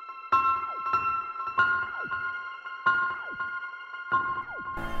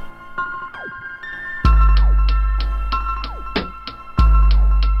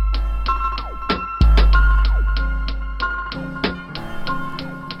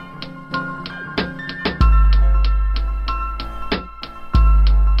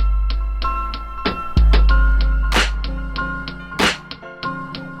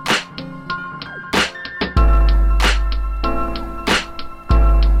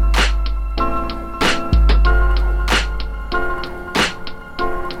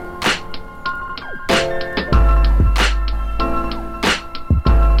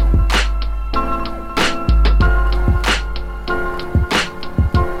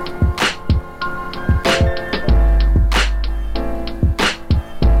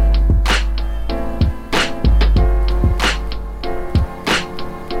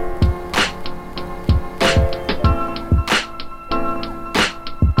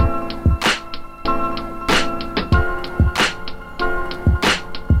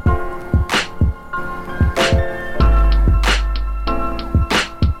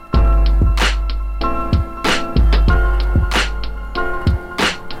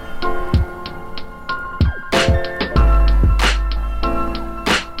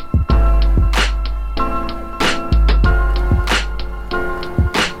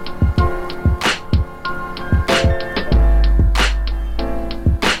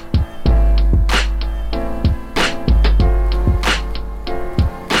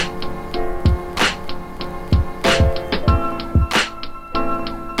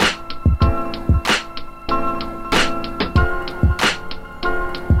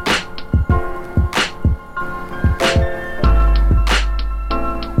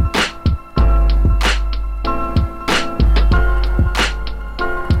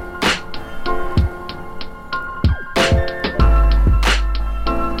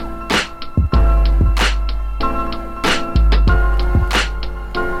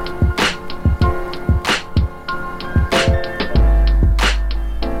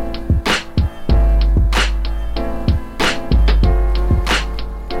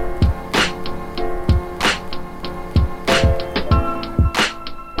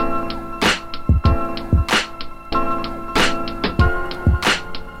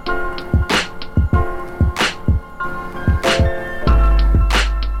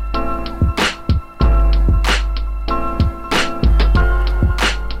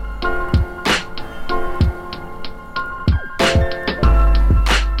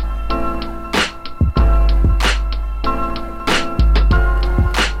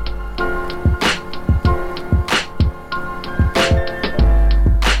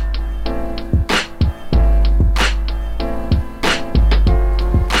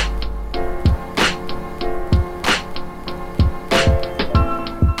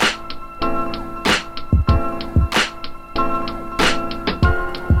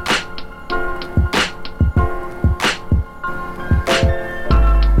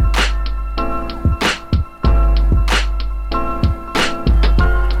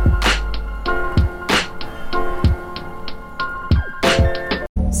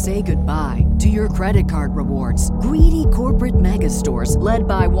 say goodbye to your credit card rewards. Greedy corporate mega stores, led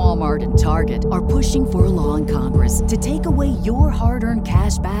by Walmart and Target, are pushing for a law in Congress to take away your hard-earned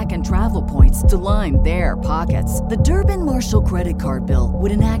cash back and travel points to line their pockets. The Durbin-Marshall credit card bill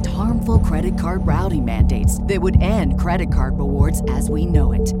would enact harmful credit card routing mandates that would end credit card rewards as we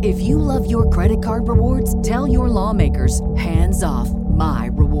know it. If you love your credit card rewards, tell your lawmakers, hands off my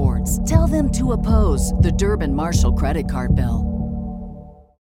rewards. Tell them to oppose the Durbin-Marshall credit card bill.